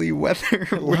lovely weather.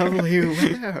 Lovely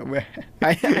weather.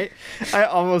 I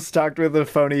almost talked with a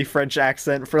phony French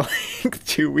accent for like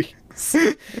 2 weeks.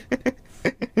 And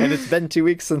it's been 2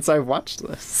 weeks since I've watched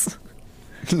this.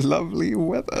 Lovely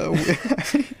weather.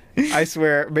 I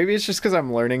swear, maybe it's just because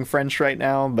I'm learning French right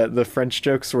now, but the French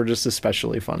jokes were just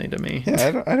especially funny to me.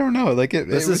 Yeah, I don't know. Like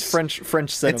this is French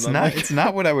cinema. It's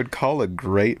not what I would call a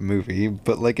great movie,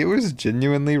 but like it was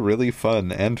genuinely really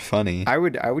fun and funny. I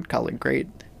would call it great.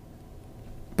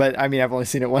 But I mean, I've only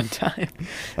seen it one time.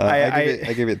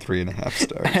 I gave it 3.5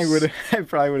 stars. I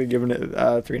probably would have given it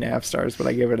 3.5 stars, but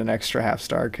I gave it an extra half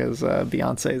star because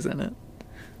Beyonce's in it.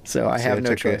 So I have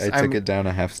no choice. I took it down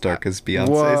a half star because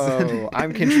Beyonce's in it.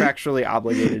 I'm contractually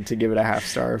obligated to give it a half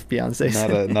star if Beyonce's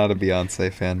in it. Not a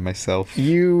Beyonce fan myself.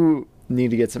 You need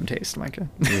to get some taste, Micah.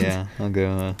 Yeah, I'll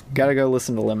go. Gotta go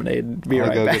listen to Lemonade. Be right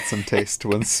back. I'll go get some taste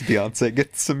once Beyonce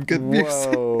gets some good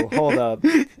music. Whoa, hold up.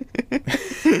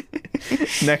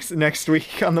 Next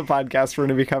week on the podcast, we're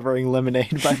going to be covering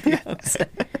Lemonade by Beyonce.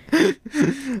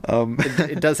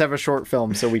 It does have a short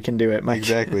film, so we can do it, Mike.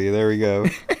 Exactly. There we go.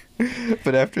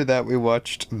 But after that, we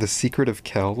watched The Secret of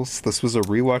Kells. This was a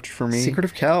rewatch for me. Secret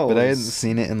of Kells. But I hadn't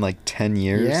seen it in like 10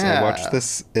 years. Yeah. I watched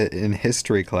this in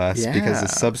history class because a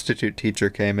substitute teacher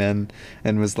came in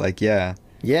and was like, yeah,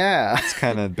 it's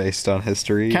kind of based on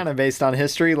history.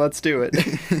 Let's do it.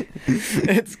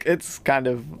 It's kind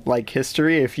of like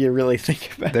history if you really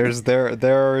think about it.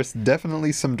 There are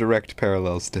definitely some direct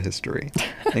parallels to history,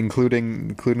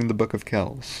 including the Book of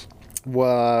Kells.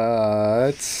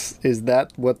 What is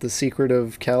that? What The Secret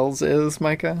of Kells is,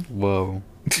 Micah? Whoa.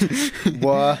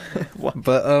 What?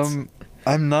 But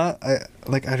I'm not. I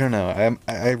don't know.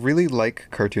 I really like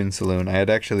Cartoon Saloon. I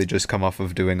had actually just come off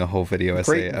of doing a whole video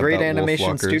essay about animation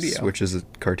Wolf Walkers, studio, which is a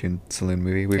Cartoon Saloon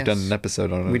movie. We've done an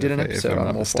episode on it. We did an episode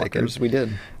on Wolf Walkers. We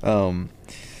did.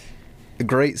 A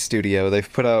great studio.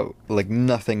 They've put out like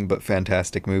nothing but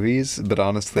fantastic movies, but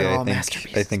honestly,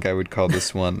 I think I would call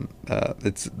this one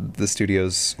it's the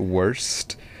studio's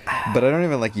worst. But I don't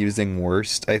even like using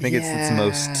worst. I think it's its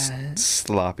most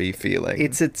sloppy feeling.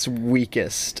 It's its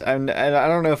weakest. I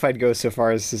don't know if I'd go so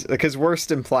far as because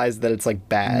worst implies that it's like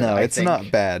bad. No, it's not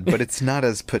bad, but it's not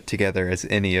as put together as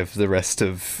any of the rest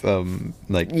of Cartoon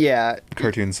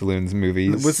Saloon's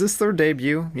movies. Was this their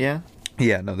debut? Yeah.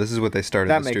 Yeah, no, this is what they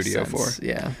started the studio for.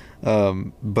 Yeah.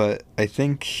 But I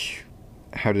think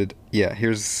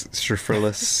here's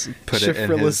Schifferless put it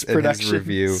in his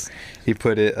review. He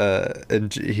put it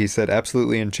and he said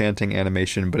absolutely enchanting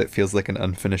animation, but it feels like an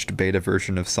unfinished beta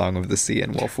version of Song of the Sea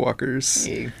and Wolf Walkers.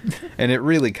 And it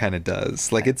really kind of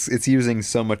does. Like it's using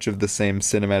so much of the same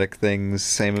cinematic things,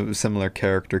 similar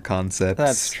character concepts.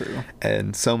 That's true.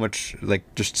 And so much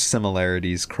like just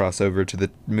similarities cross over to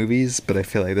the movies, but I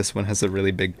feel like this one has a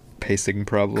really big pacing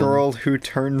problem. Girl who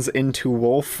turns into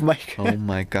wolf, Mike. Oh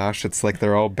my gosh, it's like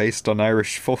they're all based on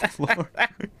Irish folklore.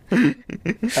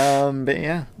 But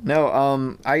yeah,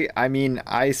 no. I mean,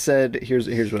 I said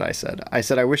here's what I said. I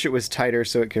said I wish it was tighter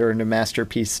so it could earn a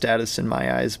masterpiece status in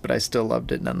my eyes, but I still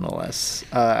loved it nonetheless.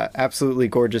 Absolutely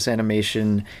gorgeous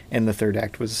animation, and the third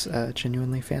act was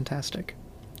genuinely fantastic.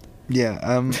 Yeah.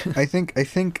 I think.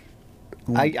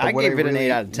 I gave it an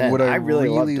 8 out of 10. What I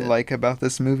really like about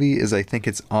this movie is I think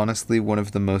it's honestly one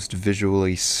of the most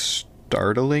visually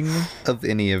startling of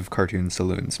any of Cartoon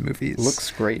Saloon's movies. Looks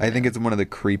great. I think it's one of the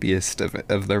creepiest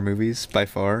of their movies by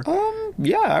far.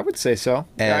 Yeah, I would say so.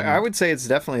 I would say it's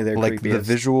definitely their like creepiest.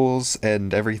 The visuals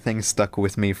and everything stuck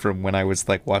with me from when I was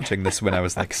like watching this when I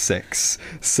was like 6.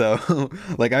 So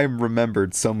like I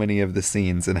remembered so many of the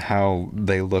scenes and how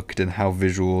they looked and how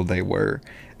visual they were,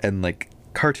 and like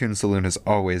Cartoon Saloon has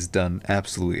always done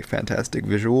absolutely fantastic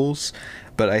visuals,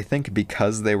 but I think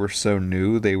because they were so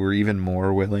new, they were even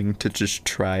more willing to just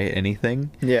try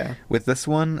anything with this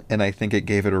one, and I think it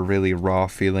gave it a really raw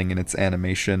feeling in its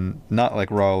animation. Not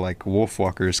like raw like Wolf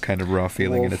Walker's kind of raw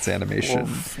feeling in its animation,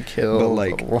 but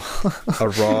like a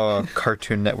raw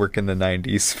Cartoon Network in the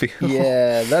 90s feel.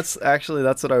 Yeah, that's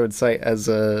what I would cite as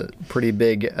a pretty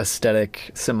big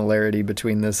aesthetic similarity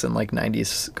between this and like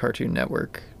 90s Cartoon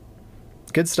Network.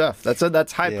 Good stuff.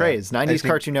 That's high praise. 90s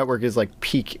Cartoon Network is like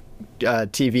peak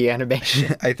TV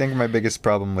animation. I think my biggest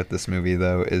problem with this movie,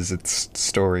 though, is its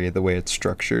story, the way it's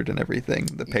structured and everything,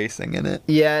 the pacing in it.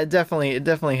 Yeah, it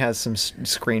definitely has some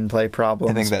screenplay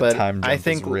problems. I think that but time jump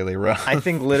is really rough. I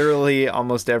think literally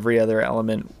almost every other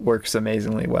element works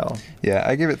amazingly well. Yeah,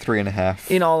 I give it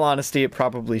 3.5. In all honesty, it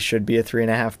probably should be a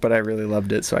 3.5, but I really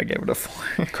loved it, so I gave it a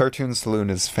 4. Cartoon Saloon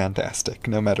is fantastic,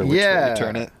 no matter which way you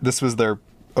turn it. This was their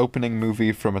opening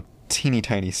movie from a teeny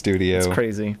tiny studio. It's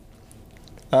crazy.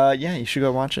 Yeah, you should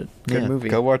go watch it. Good movie.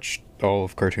 Go watch all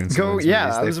of Cartoon Saloon's movies.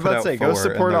 I was about to say, go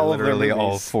support all of their movies.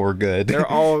 Literally all 4 good. They're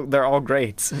all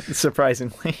great,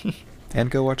 surprisingly. And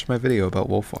go watch my video about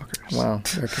Wolfwalkers. Wow.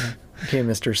 Okay,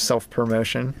 Mr.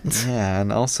 Self-promotion. Yeah,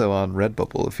 and also on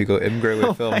Redbubble. If you go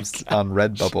Imgrewe Films on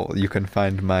Redbubble, you can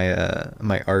find my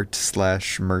my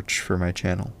art/merch for my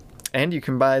channel. And you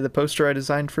can buy the poster I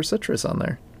designed for Citrus on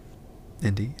there.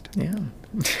 Indeed. Yeah.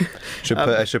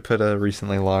 I should put a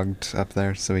recently logged up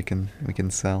there so we can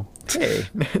sell. Hey.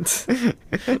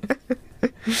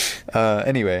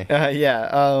 Anyway.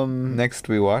 Yeah. Next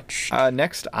we watched.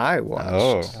 Next I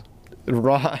watched. Oh.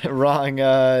 Wrong.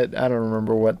 I don't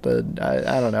remember what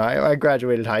I don't know. I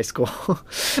graduated high school.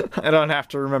 I don't have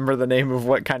to remember the name of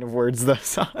what kind of words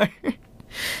those are.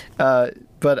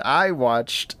 But I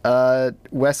watched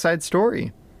West Side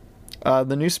Story,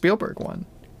 the new Spielberg one.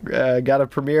 Got a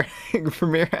premiere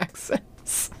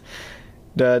access.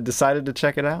 Decided to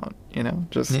check it out.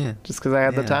 Just because I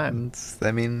had the time.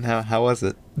 I mean, how was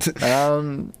it?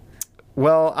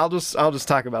 Well, I'll just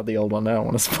talk about the old one. I don't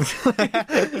want to spoil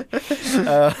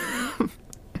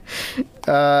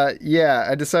it. Yeah,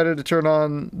 I decided to turn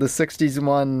on the 60s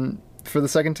one for the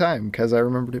second time because I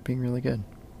remembered it being really good.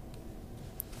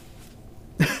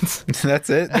 That's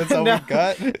it? That's all we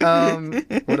got?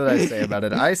 What did I say about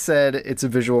it? I said it's a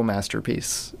visual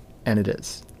masterpiece, and it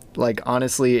is. Like,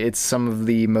 honestly, it's some of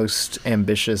the most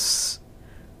ambitious,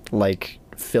 like,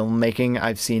 filmmaking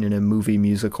I've seen in a movie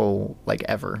musical, like,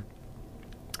 ever.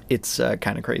 It's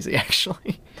kind of crazy,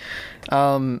 actually.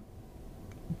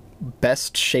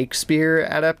 Best Shakespeare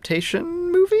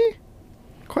adaptation movie?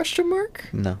 Question mark?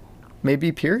 No.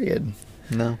 Maybe period.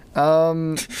 No.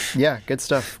 Yeah, good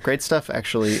stuff. Great stuff,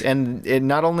 actually. And it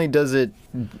not only does it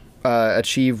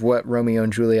achieve what Romeo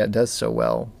and Juliet does so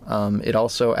well, it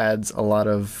also adds a lot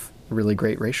of really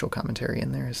great racial commentary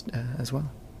in there as well.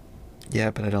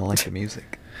 Yeah, but I don't like the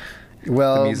music.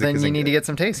 Well, then you need to get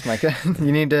some taste, Micah.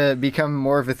 You need to become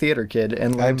more of a theater kid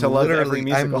and learn to love every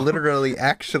musical. I'm literally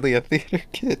actually a theater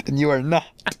kid, and you are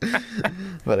not.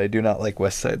 But I do not like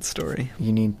West Side Story.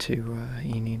 You need to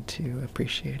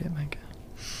appreciate it, Micah.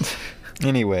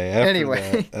 Anyway, after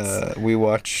that, we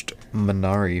watched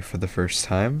Minari for the first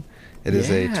time. It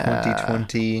is a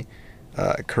 2020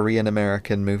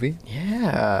 Korean-American movie.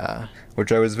 Yeah.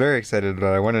 Which I was very excited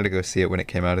about. I wanted to go see it when it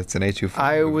came out. It's an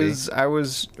A24 movie. I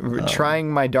was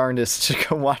trying my darndest to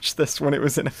go watch this when it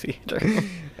was in a theater.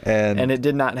 And it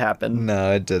did not happen.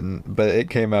 No, it didn't. But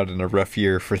it came out in a rough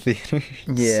year for theaters.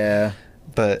 Yeah.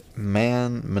 But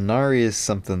man, Minari is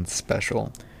something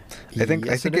special. I think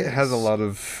it has a lot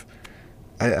of,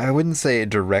 I wouldn't say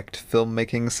direct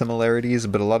filmmaking similarities,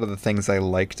 but a lot of the things I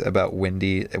liked about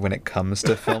Wendy when it comes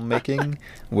to filmmaking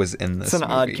was in this movie.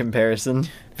 It's an odd comparison.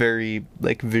 Very,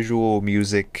 like, visual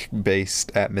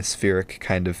music-based, atmospheric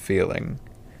kind of feeling.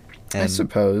 And I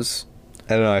suppose.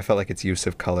 I don't know, I felt like its use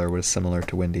of color was similar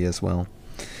to Wendy as well.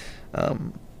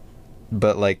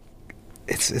 But, like,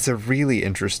 it's a really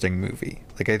interesting movie.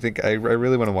 Like, I think I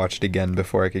really want to watch it again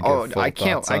before I could give full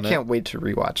thoughts on it. I can't wait to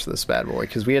rewatch this bad boy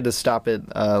because we had to stop it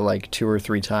like 2 or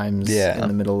 3 times in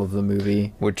the middle of the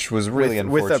movie, which was really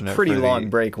unfortunate. With a pretty long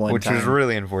break one time. Which was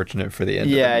really unfortunate for the end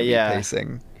of the movie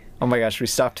pacing. Oh my gosh, we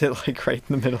stopped it like right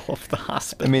in the middle of the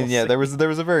hospital. I mean, yeah, there was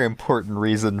a very important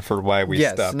reason for why we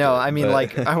stopped. Yes, no, I mean,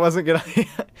 like, I wasn't gonna.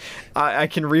 I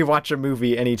can rewatch a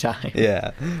movie anytime.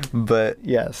 Yeah, but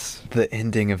yes, the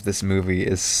ending of this movie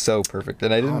is so perfect,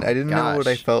 and I didn't know what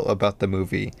I felt about the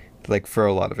movie. Like, for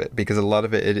a lot of it, because a lot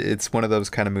of it's one of those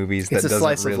kind of movies that doesn't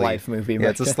really... It's a slice of life movie. Yeah,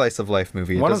 it's a slice of life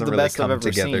movie. It doesn't really come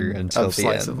together until the end.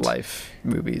 Slice of life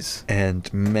movies.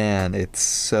 And man, it's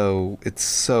so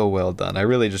well done. I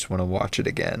really just want to watch it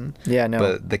again. Yeah, no.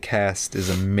 But the cast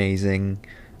is amazing.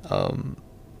 The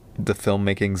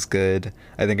filmmaking's good.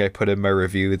 I think I put in my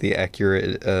review the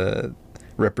accurate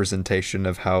representation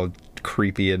of how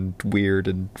creepy and weird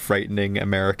and frightening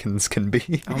Americans can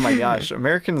be. Oh my gosh,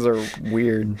 Americans are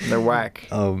weird. They're whack.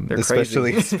 They're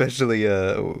especially crazy. especially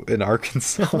in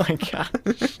Arkansas. Oh my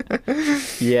gosh.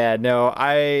 Yeah, no,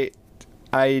 I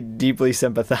deeply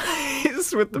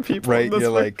sympathize with the people. Right, in this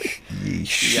you're movie. like,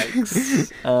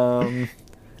 yeesh. Yikes.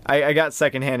 I got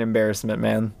secondhand embarrassment,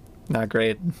 man. Not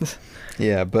great.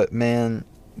 Yeah, but man,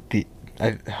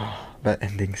 that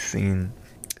ending scene.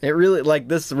 It really, like,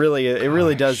 this really, it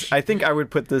really does. Gosh. I think I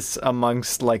would put this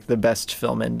amongst, like, the best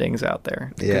film endings out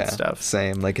there. Yeah, Good stuff.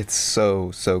 same. Like, it's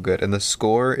so good, and the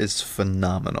score is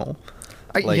phenomenal.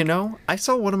 You know, I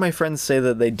saw one of my friends say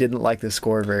that they didn't like the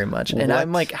score very much, and What?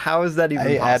 I'm like, how is that even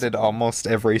I possible? added almost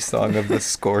every song of the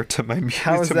score to my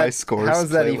How is to that, my scores how is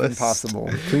that playlist. even possible?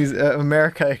 Please,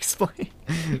 America, explain.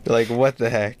 Like, what the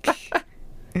heck?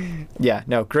 Yeah,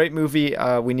 no, great movie.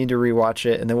 We need to rewatch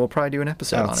it, and then we'll probably do an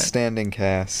episode on it. Outstanding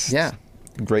cast. Yeah.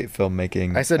 Great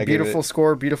filmmaking. I said gave beautiful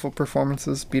score, beautiful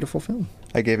performances, beautiful film.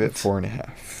 I gave it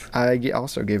 4.5. I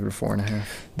also gave it a 4.5.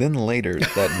 Then later,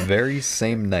 that very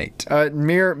same night.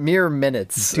 Mere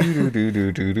minutes.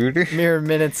 Do-do-do-do-do-do. Mere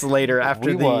minutes later, after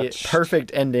We the watched-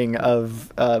 perfect ending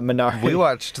of Minari. We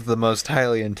watched the most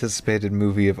highly anticipated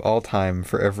movie of all time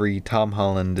for every Tom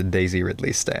Holland and Daisy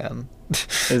Ridley stan.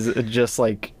 Is it just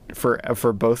like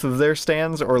for both of their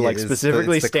stands, or Yeah, like it's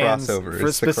specifically the stands crossover. for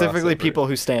It's the specifically crossover. people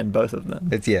who stand both of them?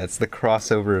 It's the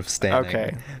crossover of standing.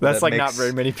 Okay. That's like not makes-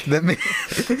 very many people.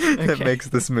 That Okay. makes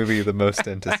this movie the most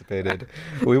anticipated.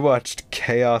 We watched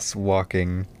Chaos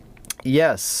Walking.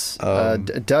 Yes,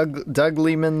 Doug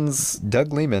Lehman's.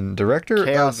 Doug Lehman, director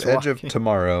Chaos of Edge of Walking.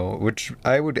 Tomorrow, which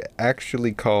I would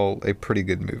actually call a pretty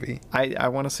good movie. I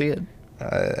want to see it.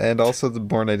 And also The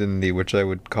Bourne Identity, which I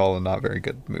would call a not very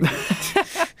good movie.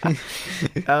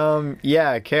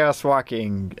 Yeah, Chaos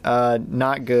Walking.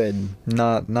 Not good.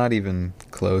 Not even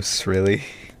close, really.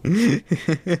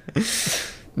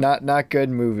 Not good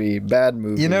movie. Bad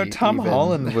movie. You know, Tom even.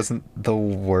 Holland wasn't the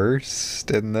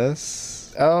worst in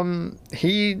this.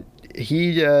 He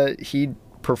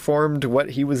performed what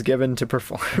he was given to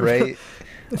perform. Right?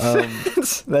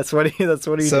 That's what he did.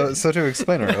 So to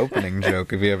explain our opening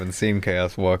joke, if you haven't seen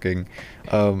Chaos Walking,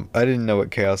 I didn't know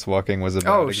what Chaos Walking was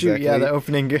about. Oh shoot! exactly. Yeah, the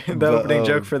opening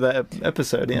joke for the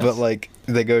episode. Yes. But like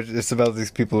it's about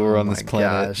these people who are on this my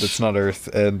planet gosh. that's not Earth,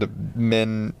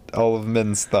 and all of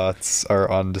men's thoughts are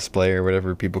on display or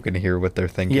whatever. People can hear what they're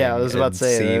thinking. yeah, I was about and to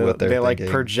say see what they're they like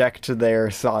thinking. project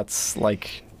their thoughts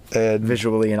like And-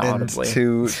 visually and audibly.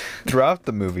 throughout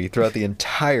the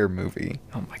entire movie.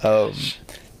 Oh my gosh.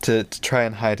 To try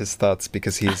and hide his thoughts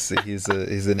because he's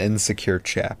an insecure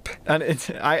chap. And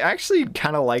I actually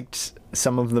kind of liked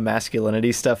some of the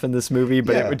masculinity stuff in this movie,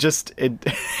 but Yeah.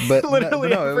 But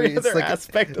literally every it's other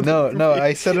aspect of no, the no. movie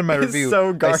I said in my is review.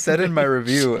 so I said in my garbage.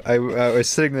 review. I was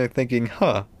sitting there thinking,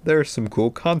 there are some cool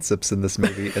concepts in this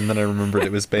movie, and then I remembered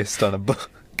it was based on a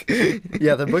book.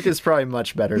 Yeah, the book is probably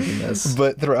much better than this.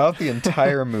 But throughout the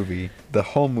entire movie, the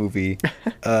whole movie,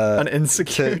 An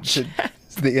insecure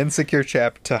the insecure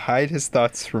chap, to hide his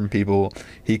thoughts from people,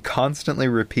 he constantly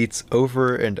repeats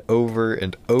over and over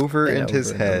and over And into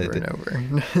his over head, and over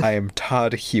and over. I am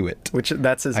Todd Hewitt. Which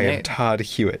that's his I name. am Todd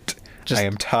Hewitt. Just, I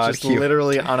am Todd just Hewitt.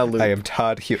 literally on a loop. I am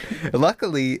Todd Hewitt.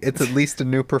 Luckily, it's at least a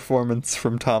new performance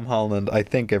from Tom Holland, I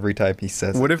think, every time he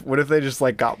says What if they just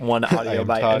like got one I audio am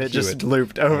bite Todd and it just Hewitt.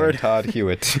 looped I over? am Todd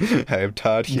Hewitt. I am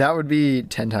Todd Hewitt. That would be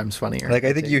 10 times funnier. Like,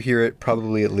 I think you hear it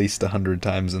probably at least 100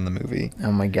 times in the movie.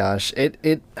 Oh my gosh. It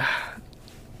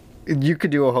you could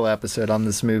do a whole episode on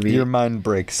this movie. Your mind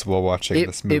breaks while watching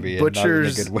this movie, it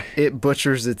butchers and not in a good way. it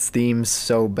butchers its themes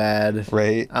so bad.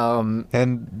 Right? Um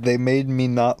And they made me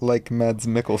not like Mads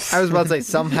Mikkelsen. I was about to say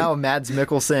somehow Mads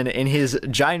Mikkelsen in his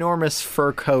ginormous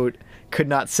fur coat could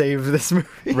not save this movie.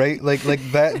 Right, like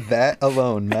that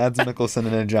alone, Mads Mikkelsen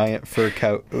in a giant fur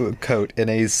coat in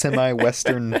a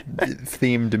semi-Western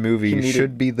themed movie needed-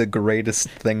 should be the greatest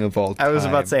thing of all time. I was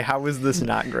about to say, how was this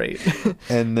not great?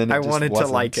 and then it I just wanted to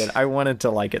like wasn't. it. I wanted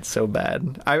to like it so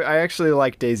bad. I actually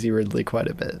like Daisy Ridley quite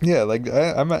a bit. Yeah, like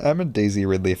I'm a Daisy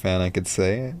Ridley fan, I could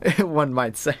say. One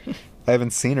might say. I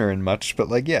haven't seen her in much, but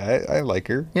like, yeah, I like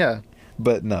her. Yeah.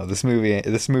 But no, this movie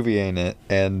ain't it.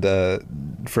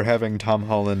 And for having Tom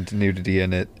Holland nudity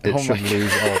in it, it Oh my should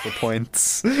lose all the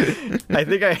points. I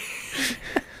think I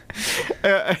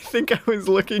think I was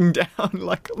looking down,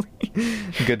 luckily.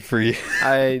 Good for you.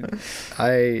 I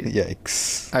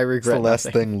Yikes. I regret It's the last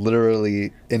nothing. thing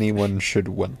literally anyone should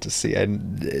want to see.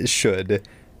 And should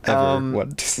ever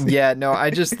want to see. Yeah, no,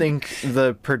 I just think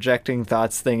the projecting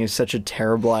thoughts thing is such a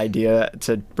terrible idea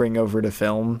to bring over to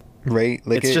film. Right?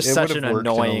 Like It's just it such would've an worked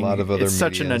annoying. in a lot of other It's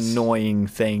such an medias. annoying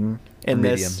thing in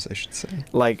Mediums, this. I should say.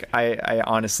 Like I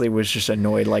honestly was just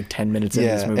annoyed like 10 minutes into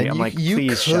this movie. and I'm like, you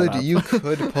please shut up. you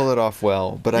could pull it off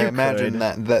well, but I You imagine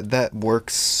could. that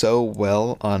works so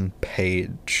well on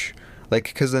page. Like,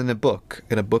 because in a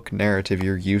book narrative,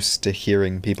 you're used to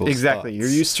hearing people's Exactly. thoughts.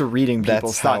 You're used to reading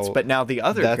people's thoughts, but now the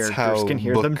other characters can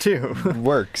hear them too.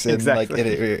 Works. And Exactly. like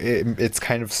it's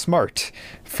kind of smart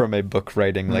from a book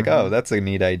writing, like, oh, that's a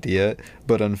neat idea.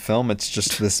 But on film, it's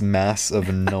just this mass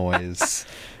of noise.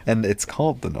 And it's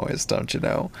called the noise, don't you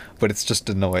know? But it's just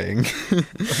annoying.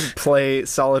 Play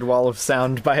Solid Wall of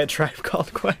Sound by A Tribe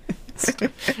Called Quest.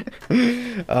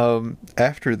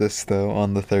 After this, though,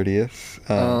 on the 30th,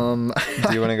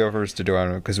 do you want to go first or do I?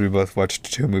 Because we both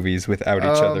watched 2 movies without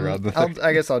each other on the 30th.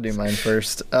 I guess I'll do mine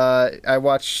first. I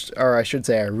watched, or I should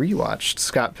say I rewatched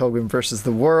Scott Pilgrim vs.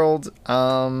 the World.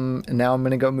 And now I'm going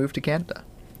to go move to Canada.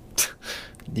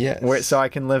 Yes. So I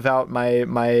can live out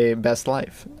my best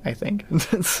life, I think.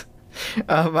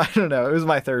 I don't know. It was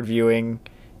my 3rd viewing.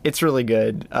 It's really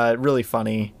good. Really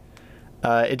funny.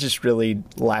 It just really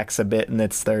lacks a bit in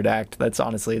its 3rd act. That's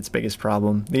honestly its biggest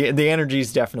problem. The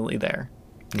energy's definitely there.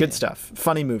 Good stuff.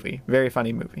 Funny movie. Very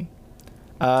funny movie.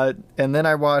 And then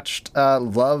I watched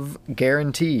Love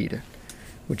Guaranteed,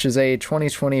 which is a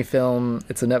 2020 film.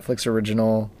 It's a Netflix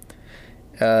original.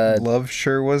 Love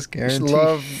sure was guaranteed.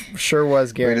 Love sure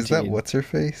was guaranteed. Wait, is that what's her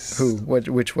face? Who?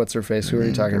 Which what's her face? Who are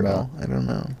you talking about? I don't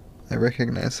know. I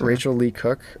recognize her. Rachel Lee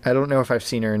Cook. I don't know if I've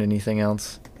seen her in anything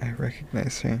else. I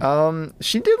recognize her.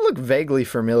 She did look vaguely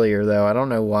familiar though. I don't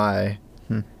know why.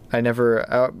 I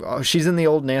never. She's in the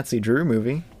old Nancy Drew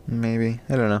movie. Maybe.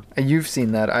 I don't know. You've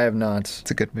seen that. I have not.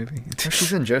 It's a good movie. Oh,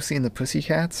 she's in Josie and the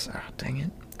Pussycats. Oh, dang it!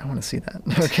 I want to see that.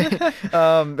 Okay.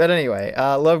 But anyway,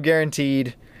 Love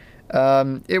Guaranteed.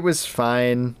 It was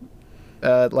fine.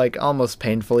 Like almost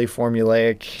painfully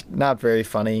formulaic. Not very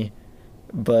funny,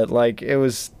 but like it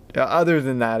was. Other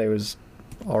than that, it was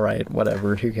all right.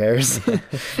 Whatever. Who cares? It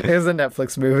was a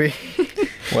Netflix movie.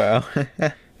 Wow.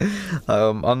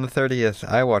 On the 30th,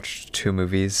 I watched 2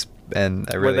 movies, and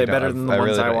I really were they don't better have, than the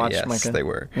ones I watched? Yes, Micah? they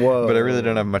were. Whoa. But I really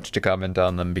don't have much to comment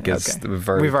on them because Okay. we've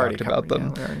already talked about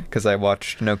covered, them. Because I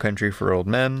watched No Country for Old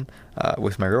Men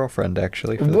with my girlfriend,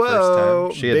 actually, for the Whoa,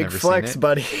 first time. She had big never flex, seen it.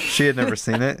 buddy. She had never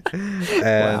seen it,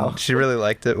 and Wow. she really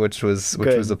liked it, which was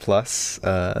Good. a plus.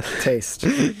 Taste.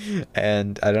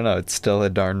 And I don't know, it's still a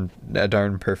darn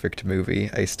perfect movie.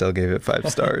 I still gave it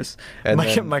 5 stars. And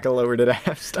Micah lowered it a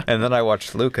half star. and then I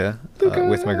watched Luca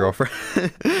with my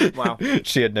girlfriend. Wow.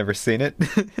 She had never seen it.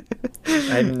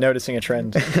 I'm noticing a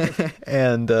trend.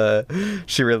 And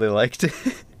she really liked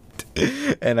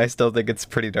it. And I still think it's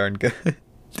pretty darn good.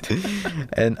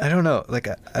 And I don't know, like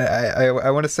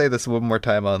I want to say this one more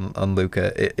time on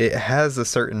Luca. It has a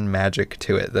certain magic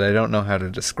to it that I don't know how to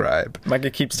describe. Micah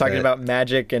keeps talking about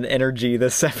magic and energy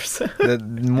this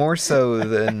episode. More so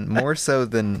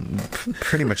than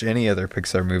pretty much any other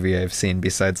Pixar movie I've seen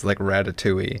besides like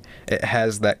Ratatouille. It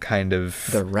has that kind of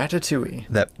The Ratatouille.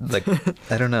 that like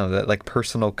I don't know, that like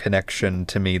personal connection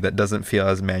to me that doesn't feel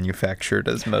as manufactured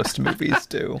as most movies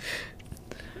do.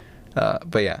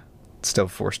 But yeah, still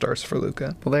 4 stars for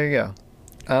Luca. Well, there you go.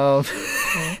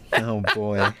 Oh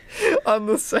boy. On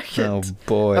the 2nd Oh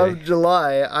boy. of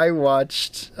July, I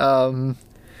watched Oh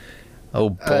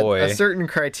boy. a certain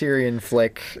Criterion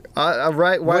flick.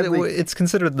 Widely, It's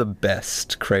considered the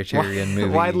best Criterion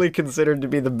movie. widely considered to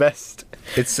be the best.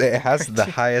 It has the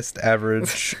highest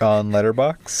average on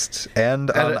Letterboxd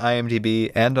and on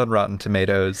IMDb and on Rotten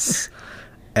Tomatoes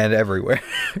and everywhere.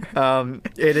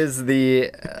 It is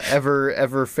the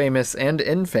ever famous and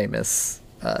infamous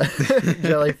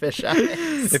Jellyfish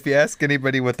Eyes. If you ask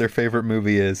anybody what their favorite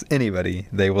movie is, anybody,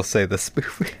 they will say this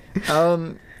movie.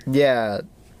 Yeah,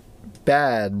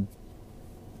 bad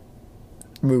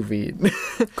movie.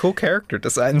 Cool character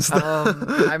designs, though.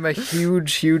 I'm a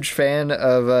huge fan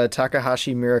of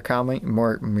Takahashi Murakami.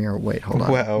 Wait, hold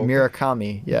on. Wow.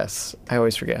 Murakami, yes. I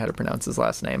always forget how to pronounce his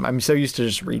last name. I'm so used to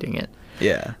just reading it.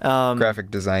 Yeah.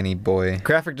 Graphic design-y boy.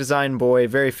 Graphic design boy,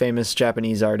 very famous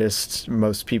Japanese artist.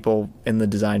 Most people in the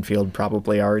design field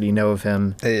probably already know of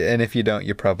him. And if you don't,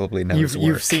 you probably know his work.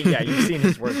 You've seen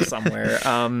his work somewhere.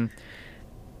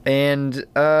 And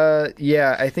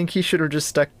I think he should have just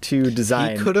stuck to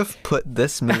design. He could have put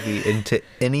this movie into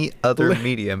any other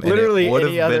medium. Literally and it would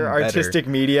any have other been artistic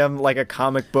medium, like a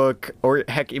comic book, or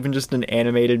heck, even just an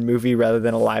animated movie rather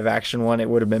than a live action one. It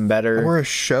would have been better. Or a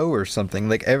show or something.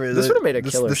 Like this would have made a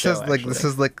killer show. This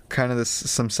is like kind of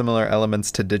some similar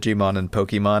elements to Digimon and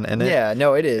Pokemon in it. Yeah,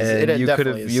 no, it is. And you could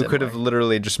have similar.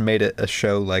 literally just made it a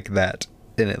show like that.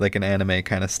 In it, like an anime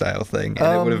kind of style thing,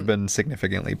 and it would have been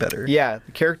significantly better. Yeah,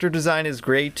 the character design is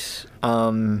great,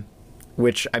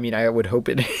 which I mean I would hope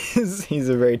it is. He's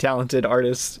a very talented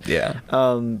artist. Yeah.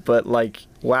 But like,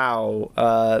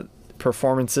 wow,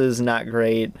 performances not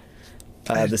great.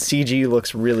 The CG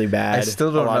looks really bad. I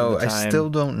still don't a lot know. of the I time. still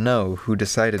don't know who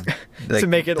decided To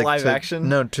make it live action?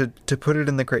 No, to put it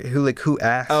in the who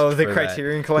asked. Oh, the for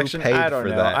Criterion that? Collection. Who paid I don't for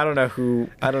know. that? I don't know who.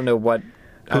 I don't know what.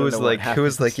 I don't know what Who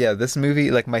was like, happens. yeah, this movie.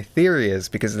 Like, my theory is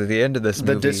because at the end of this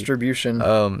The movie, distribution.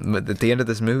 at the end of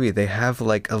this movie, they have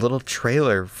like a little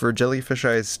trailer for Jellyfish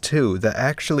Eyes 2 that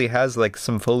actually has like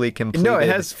some fully completed. No, it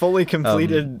has fully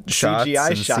completed shots CGI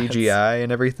and shots. CGI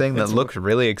and everything that looks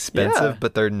really expensive, Yeah.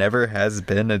 but there never has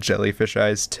been a Jellyfish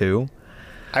Eyes 2.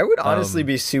 I would honestly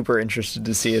be super interested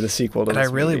to see a sequel to And this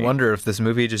I really movie. wonder if this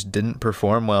movie just didn't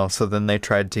perform well, so then they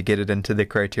tried to get it into the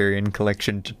Criterion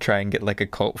Collection to try and get like a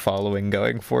cult following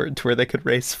going for it to where they could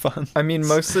raise funds. I mean,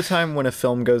 most of the time when a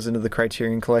film goes into the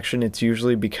Criterion Collection, it's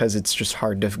usually because it's just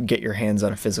hard to get your hands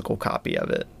on a physical copy of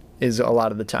it. Is a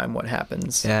lot of the time what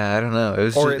happens. Yeah, I don't know. It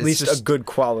was Or just, at least a good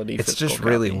quality. It's physical just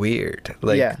really copy. weird,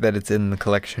 like Yeah. that it's in the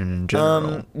collection in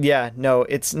general. Yeah, no,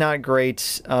 it's not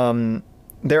great.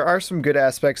 There are some good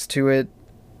aspects to it,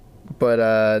 but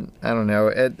I don't know.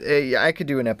 I could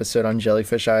do an episode on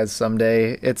Jellyfish Eyes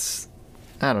someday. It's,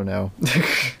 I don't know.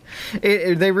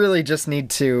 They really just need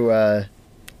to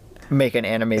make an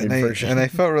animated version. And I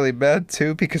felt really bad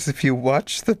too because if you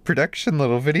watch the production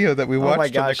little video that we watched oh my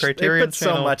gosh, on the Criterion they put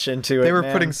channel, so much into it. they were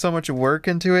man. putting so much work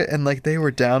into it, and like they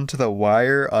were down to the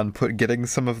wire on getting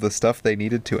some of the stuff they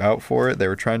needed to out for it. They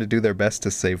were trying to do their best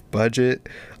to save budget.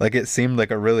 Like it seemed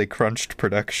like a really crunched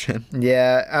production.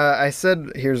 Yeah, I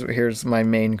said here's my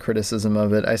main criticism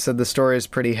of it. I said the story is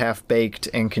pretty half-baked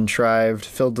and contrived,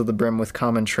 filled to the brim with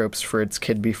common tropes for its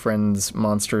kid befriends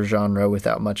monster genre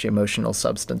without much emotional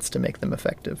substance to make them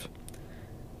effective.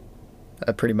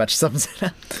 That pretty much sums it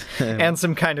up. And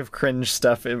some kind of cringe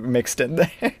stuff mixed in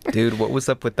there. Dude, what was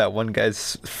up with that one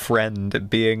guy's friend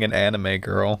being an anime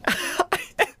girl?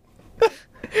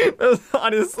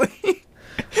 Honestly,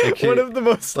 one of the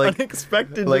most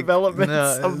unexpected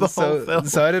developments of the whole film.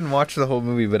 So I didn't watch the whole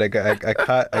movie, but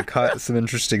I caught some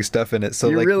interesting stuff in it. So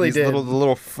You like really these did.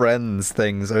 little friends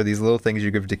things are these little things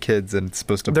you give to kids, and it's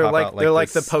supposed to They're pop like out they're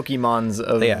like this, the Pokemons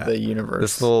of the universe.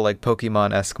 This little like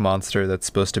Pokemon-esque monster that's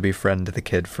supposed to befriend the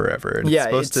kid forever. And Yeah,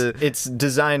 it's supposed to. it's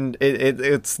designed.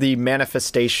 It's the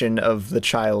manifestation of the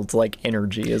child's like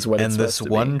energy, is what. And it's this supposed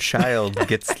to one be. child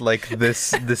gets like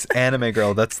this anime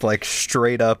girl that's like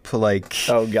straight up like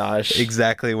Oh gosh,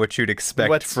 exactly what you'd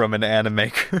expect from an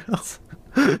anime girl.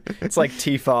 It's like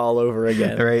Tifa all over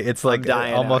again. Right, it's like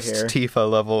dying out almost here. Tifa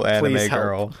level anime Please help.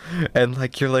 girl, and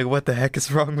like you're like, what the heck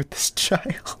is wrong with this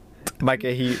child?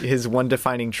 Micah, his one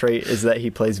defining trait is that he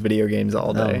plays video games all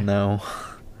Oh day. no,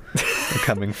 they're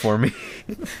coming for me.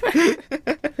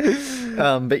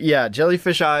 But yeah,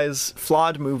 Jellyfish Eyes,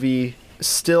 flawed movie,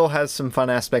 still has some fun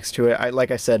aspects to it.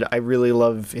 Like I said, I really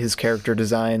love his character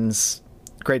designs.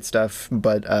 Great stuff,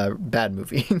 but bad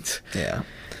movie. Yeah.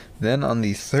 Then on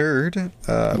the third,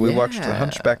 we watched The Yeah.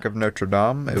 Hunchback of Notre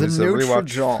Dame. It The was a Notre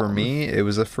rewatch Dame. for me. It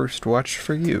was a first watch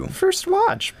for you. First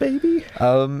watch, baby.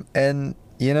 And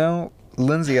you know,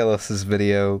 Lindsay Ellis's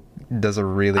video does a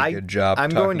really good job. I'm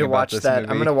talking going to about watch this that. movie.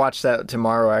 I'm going to watch that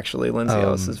tomorrow. Actually, Lindsay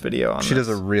Ellis's video on She does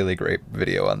a really great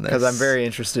video on this because I'm very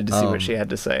interested to see what she had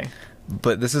to say.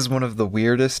 But this is one of the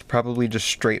weirdest, probably just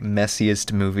straight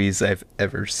messiest movies I've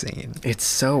ever seen. It's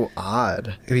so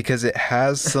odd. Because it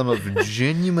has some of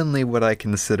genuinely what I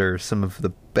consider some of the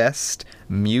best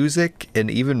music and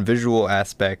even visual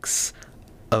aspects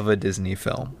of a Disney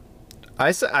film.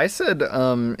 I said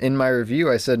in my review,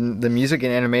 I said the music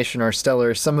and animation are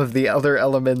stellar. Some of the other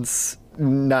elements,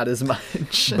 not as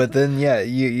much. But then, yeah,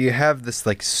 you have this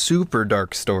like super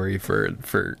dark story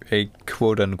for a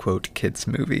quote unquote kids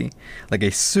movie, like a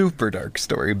super dark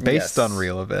story based Yes. on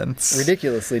real events.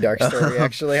 Ridiculously dark story.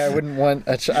 Actually, I wouldn't want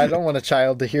I don't want a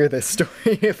child to hear this story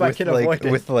if I can avoid it.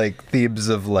 With like themes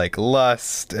of like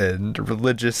lust and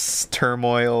religious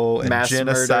turmoil and mass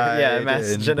genocide. murder. Yeah, mass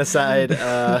and, genocide.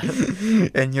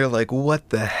 And you're like, what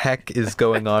the heck is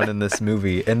going on in this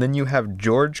movie? And then you have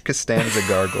George Costanza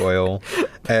Gargoyle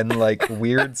and like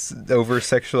weird over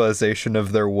sexualization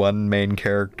of their one main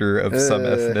character of some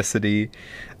ethnicity,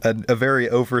 a very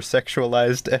over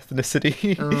sexualized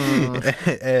ethnicity.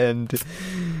 And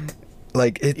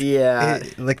like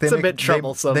like it's a bit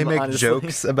troublesome. They make honestly.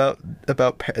 jokes about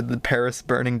the Paris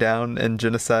burning down and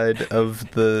genocide of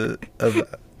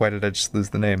why did I just lose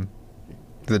the name?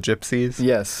 The Gypsies?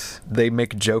 Yes. They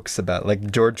make jokes about, like,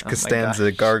 George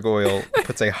Costanza gosh. Gargoyle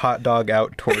puts a hot dog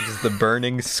out towards the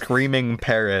burning, screaming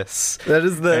Paris. That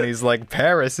is And he's like,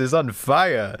 Paris is on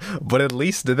fire, but at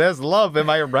least there's love. Am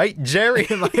I right, Jerry?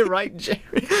 Am I right, Jerry?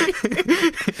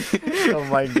 Oh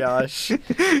my gosh.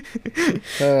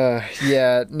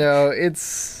 Yeah, no,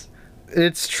 it's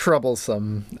It's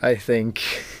troublesome, I think.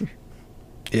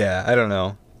 Yeah, I don't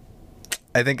know.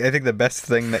 I think the best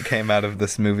thing that came out of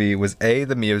this movie was A,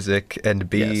 the music, and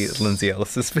B, Yes. Lindsay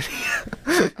Ellis's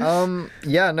video.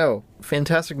 Yeah, no.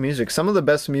 Fantastic music. Some of the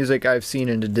best music I've seen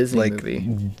in a Disney Like, movie.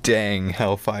 dang,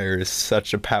 Hellfire is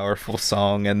such a powerful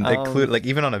song, and like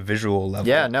even on a visual level.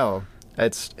 Yeah, no.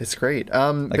 It's great.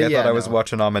 Like but I yeah, thought I was no.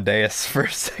 watching Amadeus for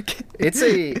a second.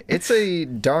 It's a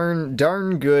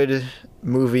darn good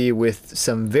movie with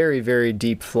some very, very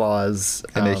deep flaws.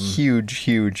 And a huge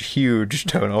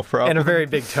tonal problem. And a very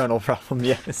big tonal problem,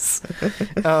 yes.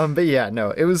 But yeah,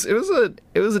 no, it was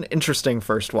an interesting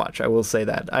first watch. I will say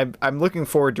that. I'm looking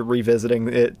forward to revisiting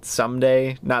it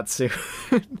someday, not soon,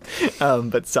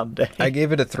 but someday. I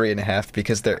gave it a 3.5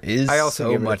 because there is I also so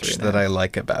gave it a much 3.5. that I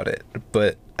like about it,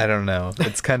 but I don't know.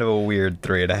 It's kind of a weird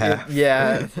 3.5.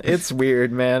 Yeah, it's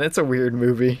weird, man. It's a weird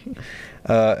movie.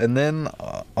 And then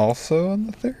also on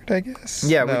the third, I guess.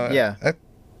 Yeah, No, yeah. I-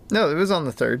 No, it was on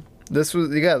the 3rd. This was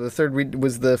the 3rd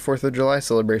was the 4th of July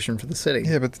celebration for the city.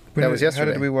 yeah, but That was how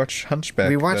yesterday. did we watch Hunchback?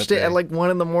 We watched that it at day? like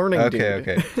 1 in the morning, dude.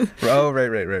 Okay. Oh,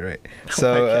 right.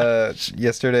 So, gosh.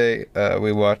 yesterday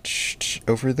we watched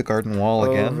Over the Garden Wall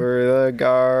again Over the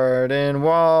garden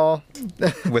wall.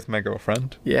 with my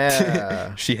girlfriend.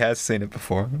 Yeah. She has seen it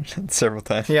before several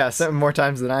times. Yeah, 7 more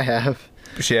times than I have.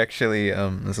 She actually,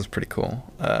 this is pretty cool.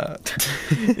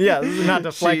 Yeah, this is not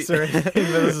to flex or anything, but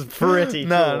this is pretty cool.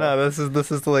 No,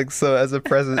 this is like, so as a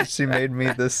present, she made me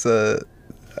this,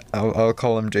 I'll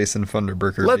call him Jason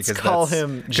Funderburker. Let's because call that's-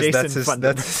 him 'cause Jason that's his, Funderburker.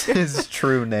 That's his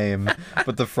true name.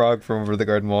 But the frog from Over the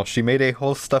Garden Wall, she made a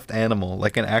whole stuffed animal,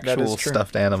 like an actual true.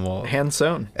 stuffed animal. Hand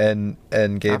sewn. And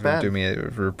gave him bad. to me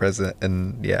for a present,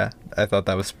 and yeah, I thought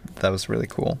that was really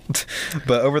cool.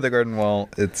 But Over the Garden Wall,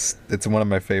 it's one of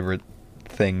my favorite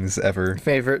things ever,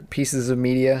 Favorite pieces of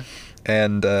media.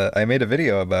 and I made a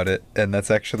video about it, and that's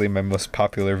actually my most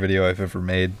popular video I've ever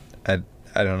made.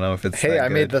 I don't know if it's Hey, that I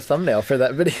made good. the thumbnail for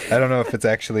that video. I don't know if it's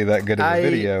actually that good of a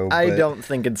video. I but- don't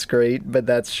think it's great, but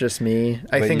that's just me.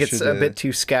 I But think you it's should, a bit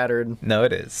too scattered. No,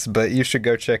 it is, but you should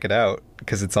go check it out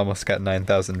because it's almost got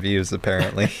 9,000 views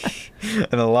apparently,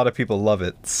 and a lot of people love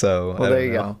it. So Well, I there don't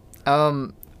you know.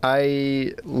 go.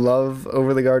 I love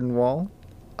Over the Garden Wall.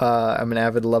 I'm an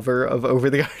avid lover of Over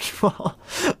the Garden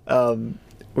Wall.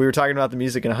 We were talking about the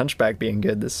music in Hunchback being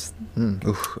good.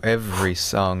 Oof, every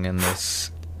song in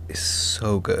this is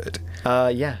so good.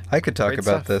 Yeah. I could talk Great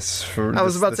about stuff. this for. I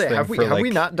was this- about to this say, thing have we for, have we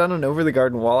like- not done an Over the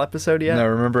Garden Wall episode yet? No,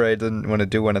 remember I didn't want to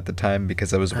do one at the time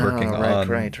because I was working on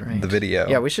the video.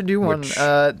 Yeah, we should do one which-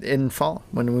 in fall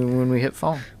when we hit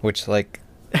fall. Which, like,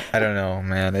 I don't know,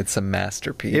 man. It's a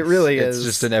masterpiece. It really it's is.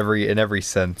 just in every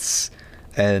sense.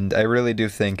 And I really do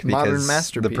think Modern because the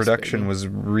masterpiece, production baby. was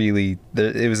really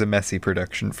it was a messy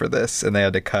production for this, and they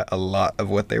had to cut a lot of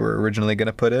what they were originally going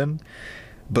to put in.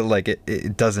 But like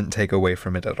it doesn't take away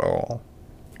from it at all.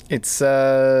 It's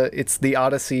the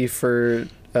Odyssey for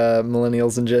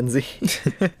millennials and Gen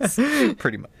Z,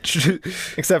 Pretty much.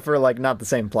 except for like not the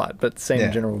same plot, but same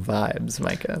Yeah. general vibes,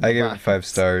 Micah. I gave it Vibes. 5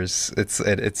 stars.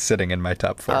 It's sitting in my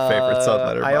top 4 favorites on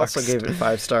Letterboxd. I also gave it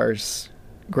 5 stars.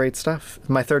 Great stuff.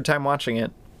 My 3rd time watching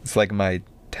it. It's like my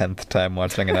 10th time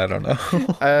watching it. I don't know.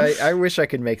 I wish I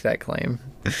could make that claim.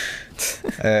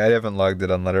 I haven't logged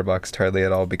it on Letterboxd hardly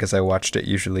at all because I watched it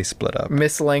usually split up.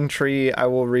 Miss Langtree, I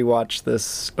will rewatch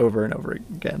this over and over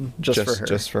again just for her.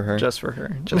 Just for her. Just for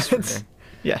her. Just for her.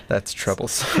 Yeah. That's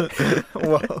troublesome.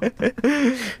 Whoa.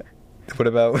 What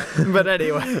about But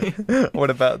anyway, what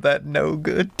about that no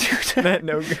good? that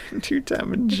no good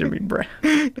 2-time and Jimmy Brown.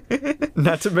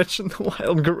 Not to mention the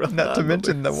wild gorilla. Not to on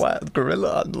mention the loose. wild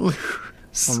gorilla on the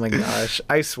loose. Oh my gosh,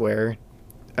 I swear.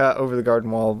 Over the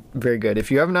Garden Wall, very good. If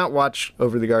you have not watched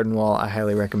Over the Garden Wall, I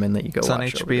highly recommend that you go It's watch on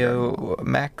Over the Garden Wall. HBO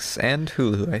Max and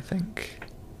Hulu, I think.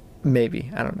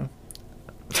 Maybe, I don't know.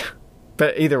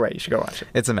 But either way, you should go watch it.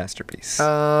 It's a masterpiece.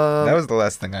 That was the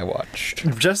last thing I watched.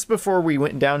 Just before we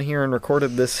went down here and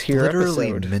recorded this here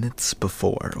episode, minutes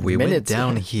before we Minutes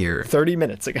ago. here. 30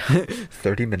 minutes ago,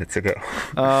 30 minutes ago.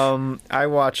 I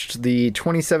watched the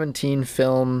 2017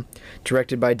 film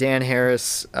directed by Dan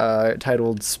Harris,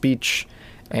 titled Speech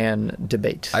and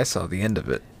Debate. I saw the end of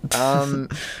it.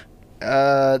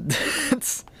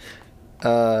 It's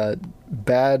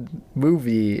bad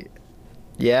movie.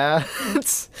 Yeah.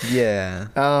 It's Yeah.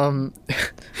 I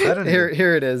don't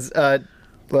here it is.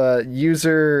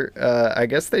 User I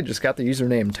guess they just got the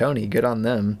username Tony. Good on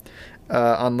them.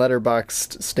 On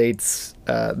Letterboxd states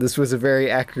this was a very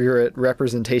accurate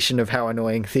representation of how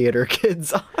annoying theater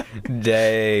kids are.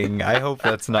 Dang. I hope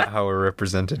that's not how we're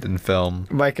represented in film.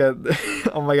 Micah,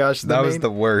 oh my gosh, That was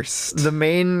the worst. the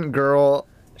main girl.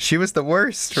 She was the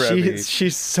worst, Remy.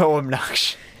 She's so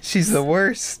obnoxious. She's the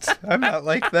worst. I'm not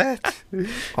like that.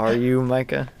 Are you,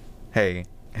 Micah? Hey.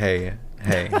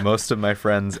 Most of my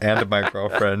friends and my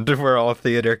girlfriend were all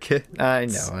theater kids. I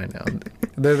know.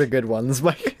 They're the good ones,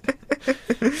 Mike.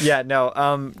 Yeah,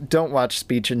 no, don't watch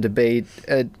Speech and Debate.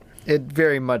 It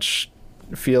very much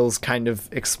feels kind of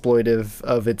exploitive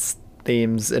of its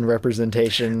themes and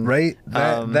representation. Right?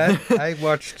 That I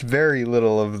watched very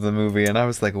little of the movie, and I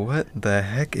was like, what the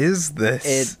heck is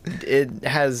this? It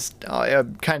has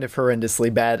kind of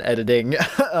horrendously bad editing,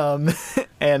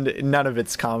 and none of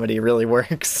its comedy really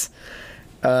works.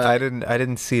 I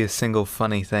didn't see a single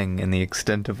funny thing in the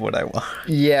extent of what I watched.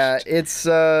 Yeah, it's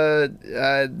a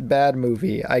bad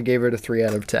movie. I gave it a 3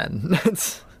 out of 10.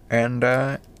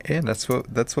 And that's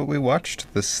what we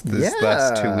watched this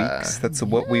last 2 weeks. That's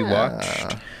what we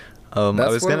watched.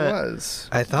 That's what it was.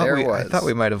 I thought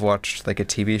we might have watched like a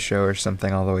TV show or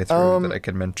something all the way through that I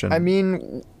could mention. I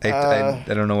mean, I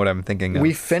don't know what I'm thinking of.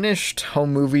 We finished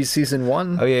Home Movies season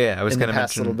 1. Oh yeah, I was gonna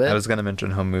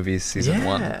mention Home Movies season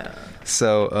 1.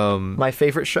 So my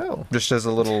favorite show. Just as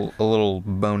a little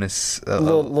bonus.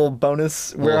 Little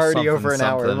bonus. We're already over an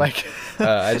hour, Mike.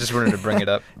 I just wanted to bring it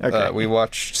up. Okay. We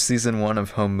watched season 1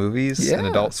 of Home Movies, an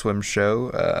Adult Swim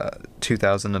show,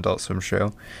 2000 Adult Swim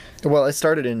show. Well, it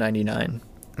started in 99.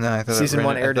 No, I thought season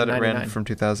 1 aired in 99. It ran from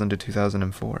 2000 to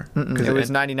 2004. It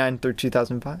was 99 through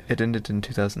 2005. It ended in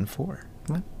 2004.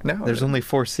 What? No. There's only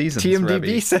 4 seasons.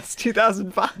 TMDb says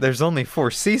 2005. There's only 4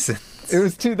 seasons. It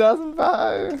was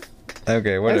 2005.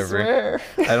 Okay, whatever. I swear.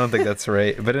 I don't think that's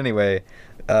right. But anyway,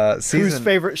 whose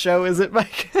favorite show is it,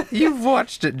 Mike? You've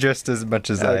watched it just as much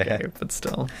as I have. But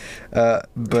still.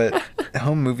 But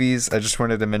Home Movies, I just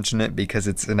wanted to mention it because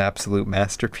it's an absolute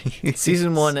masterpiece.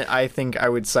 Season 1, I think I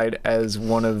would cite as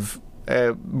one of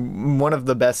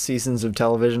the best seasons of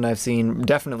television I've seen.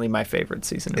 Definitely my favorite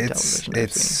season of television I've seen.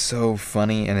 It's so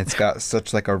funny, and it's got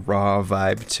such like a raw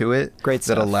vibe to it. Great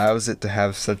stuff. That allows it to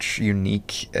have such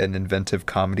unique and inventive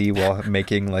comedy while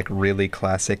making like really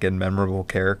classic and memorable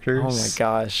characters. Oh my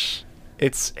gosh.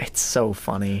 It's so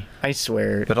funny. I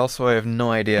swear. But also I have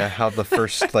no idea how the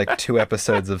first like 2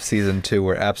 episodes of season 2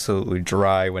 were absolutely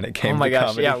dry when it came to comedy. Oh my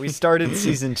gosh, yeah, we started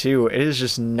season 2. It is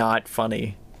just not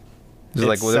funny. There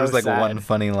was like one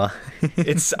funny line.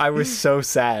 I was so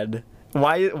sad.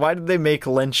 Why did they make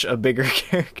Lynch a bigger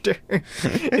character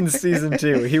in season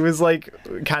 2? He was like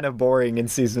kind of boring in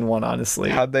season 1,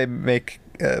 honestly. How'd they make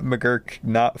McGurk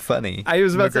not funny? I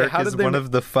was about McGurk to say, how did they one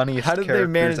of the funniest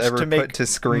characters ever put to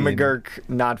screen. McGurk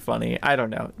not funny? I don't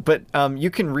know, but you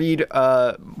can read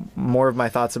more of my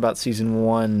thoughts about season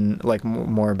 1, like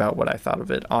more about what I thought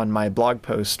of it, on my blog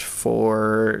post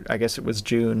for, I guess it was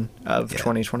June of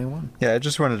 2021. Yeah, I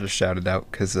just wanted to shout it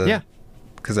out because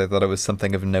I thought it was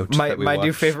something of note. My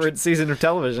new favorite season of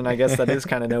television. I guess that is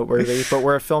kind of noteworthy. But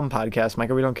we're a film podcast,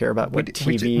 Micah. We don't care about what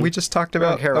TV. We just talked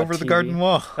about Over the Garden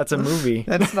Wall. That's a movie.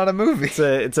 That's not a movie. It's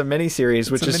a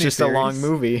miniseries, which is just a long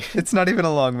movie. It's not even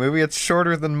a long movie. It's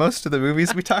shorter than most of the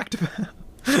movies we talked about.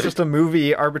 It's just a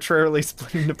movie arbitrarily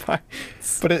split into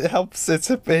parts. But it helps. It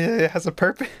has a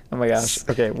purpose. Oh my gosh.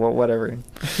 Okay. Well, whatever.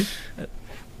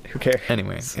 Who cares?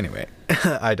 Anyway,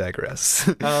 I digress.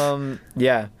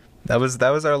 Yeah. That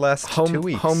was our last 2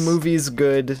 weeks. Home Movies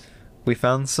good. We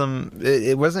found some.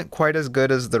 It wasn't quite as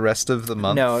good as the rest of the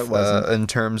month. No, it wasn't. In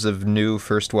terms of new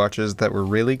first watches that were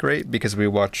really great, because we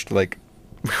watched like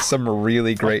some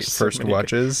really great first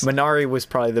watches. Minari was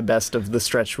probably the best of the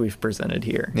stretch we've presented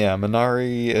here. Yeah,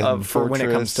 Minari and for Fortress, when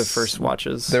it comes to first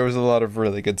watches. There was a lot of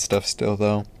really good stuff still,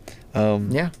 though.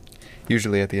 Yeah.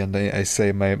 Usually at the end, I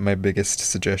say my biggest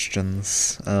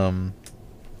suggestions.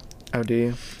 Oh, do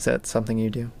you? Is that something you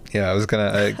do? Yeah, I was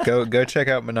gonna go check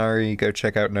out Minari, go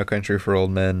check out No Country for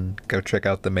Old Men, go check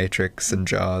out The Matrix and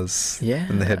Jaws,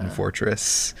 and The Hidden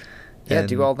Fortress. Yeah,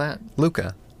 do all that.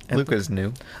 Luca. Luca's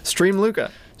new. Stream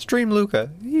Luca.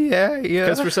 Yeah.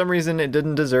 Because for some reason it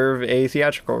didn't deserve a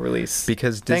theatrical release.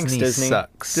 Because Disney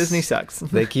sucks. Disney sucks.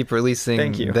 They keep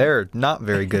releasing their not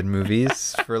very good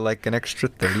movies for like an extra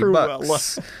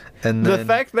 $30. And then, the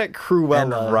fact that Cruella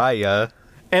and Raya.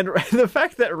 And the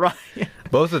fact that Ryan...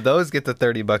 Both of those get the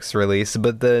 $30 release,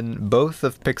 but then both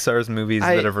of Pixar's movies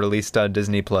that have released on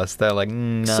Disney Plus, they're like,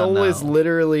 no. Soul is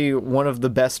literally one of the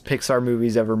best Pixar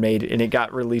movies ever made, and it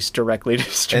got released directly to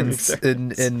streaming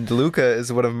service. And Luca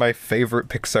is one of my favorite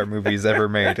Pixar movies ever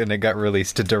made, and it got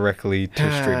released directly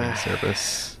to streaming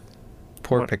service.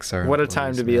 Poor Pixar. What a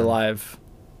time to be alive.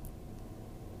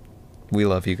 We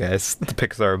love you guys, the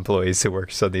Pixar employees who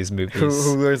work on these movies.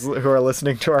 Who are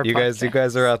listening to our podcast. You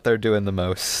guys are out there doing the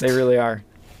most. They really are.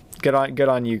 Good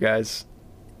on you guys.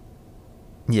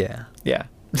 Yeah. Yeah.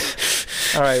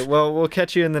 All right. Well, we'll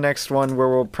catch you in the next one where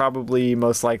we'll probably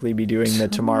most likely be doing the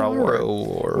Tomorrow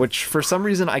War, which for some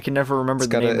reason I can never remember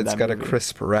the name of that It's got movie. a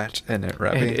Chris Pratt in it,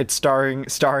 Ravi. It's starring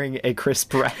a Chris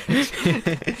Pratt.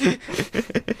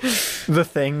 The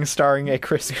Thing starring a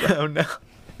Chris Pratt. Oh no.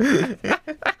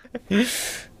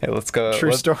 Hey, let's go.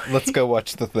 True story. Let's go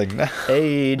watch The Thing now.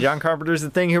 Hey, John Carpenter's The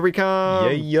Thing. Here we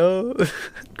come. Yeah.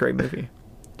 Great movie. You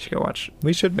should go watch.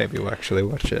 We should maybe actually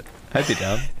watch it. I'd be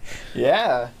down.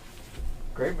 Yeah.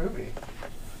 Great movie.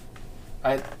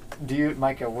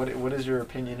 Micah, what is your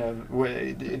opinion of,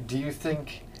 do you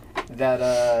think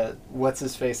that what's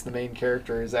his face, the main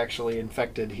character, is actually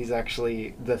infected? He's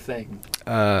actually the Thing.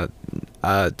 I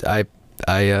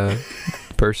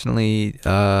personally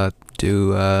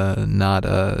do not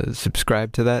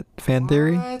subscribe to that fan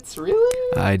theory. What? Really?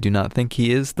 I do not think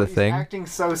he is the He's Thing. acting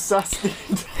so sus the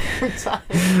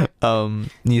entire time.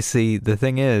 You see, the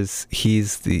thing is,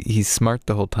 he's smart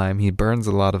the whole time. He burns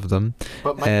a lot of them,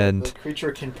 But Micah, and the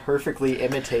creature can perfectly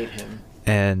imitate him.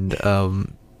 and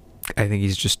I think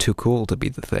he's just too cool to be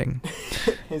the Thing.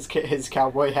 His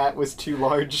cowboy hat was too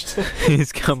large to...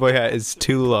 His cowboy hat is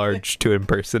too large to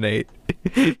impersonate.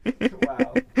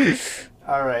 Wow.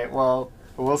 All right, well,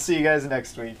 we'll see you guys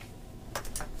next week.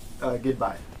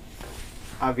 Goodbye.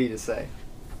 Avi to say.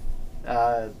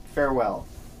 Farewell.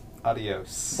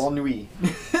 Adios. Bonne nuit.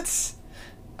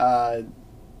 I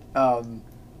don't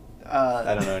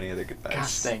know any other goodbyes.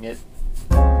 Gosh dang it.